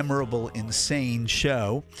memorable, insane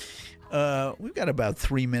show. We've got about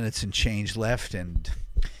 3 minutes and change left, and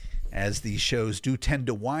as these shows do tend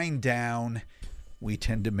to wind down, we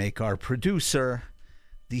tend to make our producer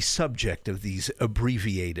the subject of these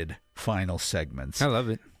abbreviated final segments. I love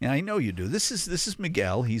it. Yeah, I know you do. This is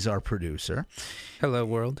Miguel. He's our producer. Hello,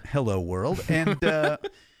 world. Hello, world. And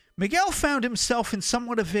Miguel found himself in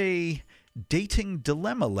somewhat of a dating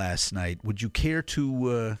dilemma last night. Would you care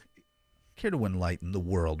to enlighten the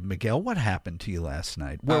world, Miguel? What happened to you last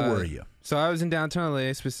night? Where were you? So I was in downtown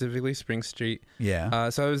LA, specifically Spring Street. Yeah.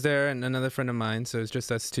 So I was there and another friend of mine, so it's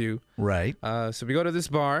just us two. Right. So we go to this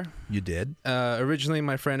bar. You did? Originally,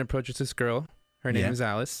 my friend approaches this girl. Her name is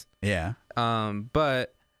Alice. Yeah.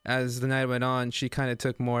 But as the night went on, she kind of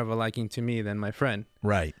took more of a liking to me than my friend.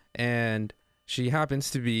 Right. And she happens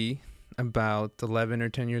to be about 11 or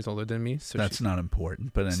 10 years older than me. So that's not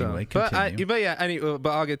important, but anyway, continue. But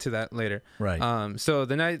I'll get to that later. Right. So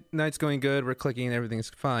the night's going good. We're clicking and everything's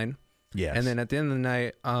fine. Yes. And then at the end of the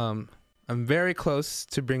night, I'm very close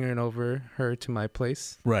to bringing her to my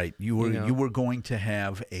place. Right. You were going to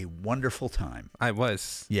have a wonderful time. I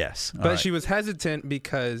was. Yes. But she was hesitant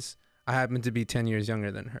because I happened to be 10 years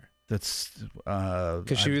younger than her. That's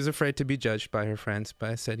because she was afraid to be judged by her friends.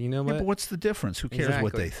 But I said, you know what? Yeah, but what's the difference? Who cares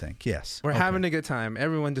what they think? Yes. We're having a good time.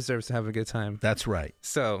 Everyone deserves to have a good time. That's right.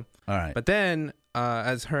 So, all right. But then,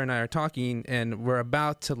 as her and I are talking, and we're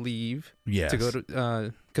about to leave to go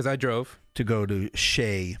to, because I drove. To go to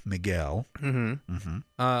Chez Miguel. Mm-hmm.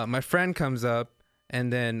 Mm-hmm. My friend comes up,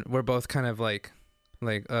 and then we're both kind of like,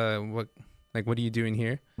 what are you doing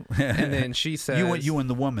here? And then she says, you and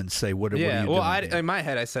the woman say, what are you doing here? In my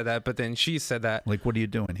head I said that, but then she said that. Like, what are you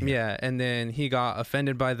doing here? Yeah, and then he got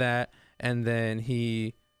offended by that, and then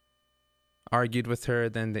he argued with her,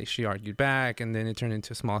 then she argued back, and then it turned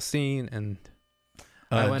into a small scene, and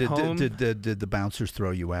I went home. Did the bouncers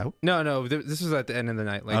throw you out? No, this was at the end of the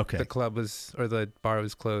night. Like the club or the bar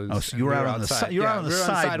was closed. Oh, so you were out on the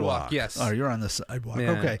sidewalk. Yes. Oh, you're on the sidewalk.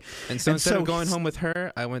 Yeah. Okay. And so instead of going home with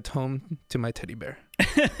her, I went home to my teddy bear.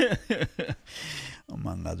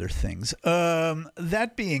 Among other things.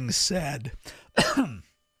 That being said,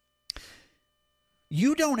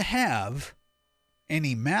 you don't have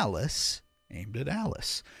any malice aimed at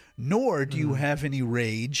Alice, nor do you have any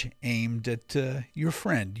rage aimed at your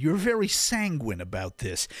friend. You're very sanguine about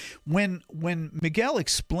this. When Miguel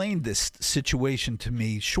explained this situation to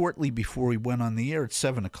me shortly before we went on the air at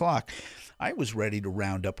 7 o'clock, I was ready to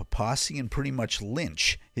round up a posse and pretty much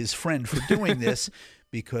lynch his friend for doing this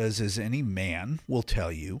because, as any man will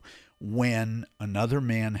tell you, when another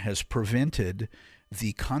man has prevented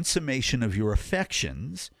the consummation of your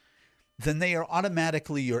affections, then they are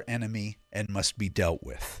automatically your enemy and must be dealt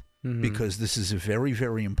with. Mm-hmm. Because this is a very,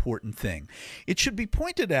 very important thing. It should be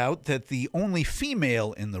pointed out that the only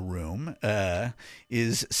female in the room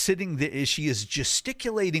is sitting there. She is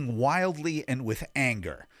gesticulating wildly and with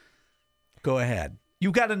anger. Go ahead.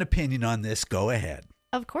 You got an opinion on this. Go ahead.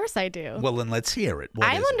 Of course I do. Well, then let's hear it.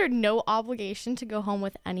 I'm under no obligation to go home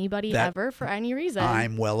with anybody ever for any reason.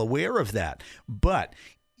 I'm well aware of that. But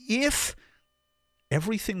if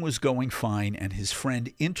everything was going fine and his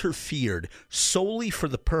friend interfered solely for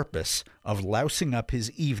the purpose of lousing up his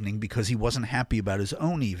evening because he wasn't happy about his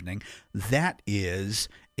own evening, that is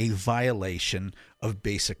a violation of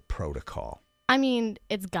basic protocol. I mean,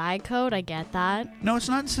 it's guy code. I get that. No, it's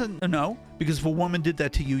not. No, because if a woman did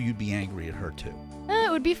that to you, you'd be angry at her too. It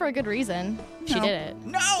would be for a good reason. She did it.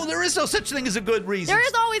 No, there is no such thing as a good reason. There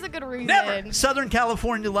is always a good reason. Never. Southern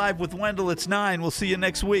California Live with Wendell. It's 9. We'll see you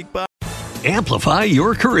next week. Bye. Amplify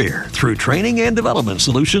your career through training and development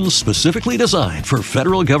solutions specifically designed for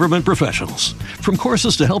federal government professionals. From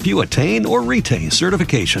courses to help you attain or retain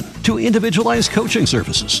certification, to individualized coaching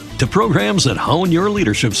services, to programs that hone your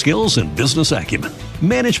leadership skills and business acumen,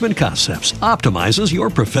 Management Concepts optimizes your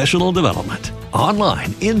professional development.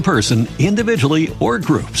 Online, in person, individually, or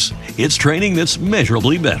groups, it's training that's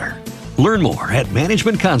measurably better. Learn more at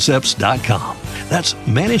managementconcepts.com. That's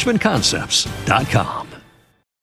managementconcepts.com.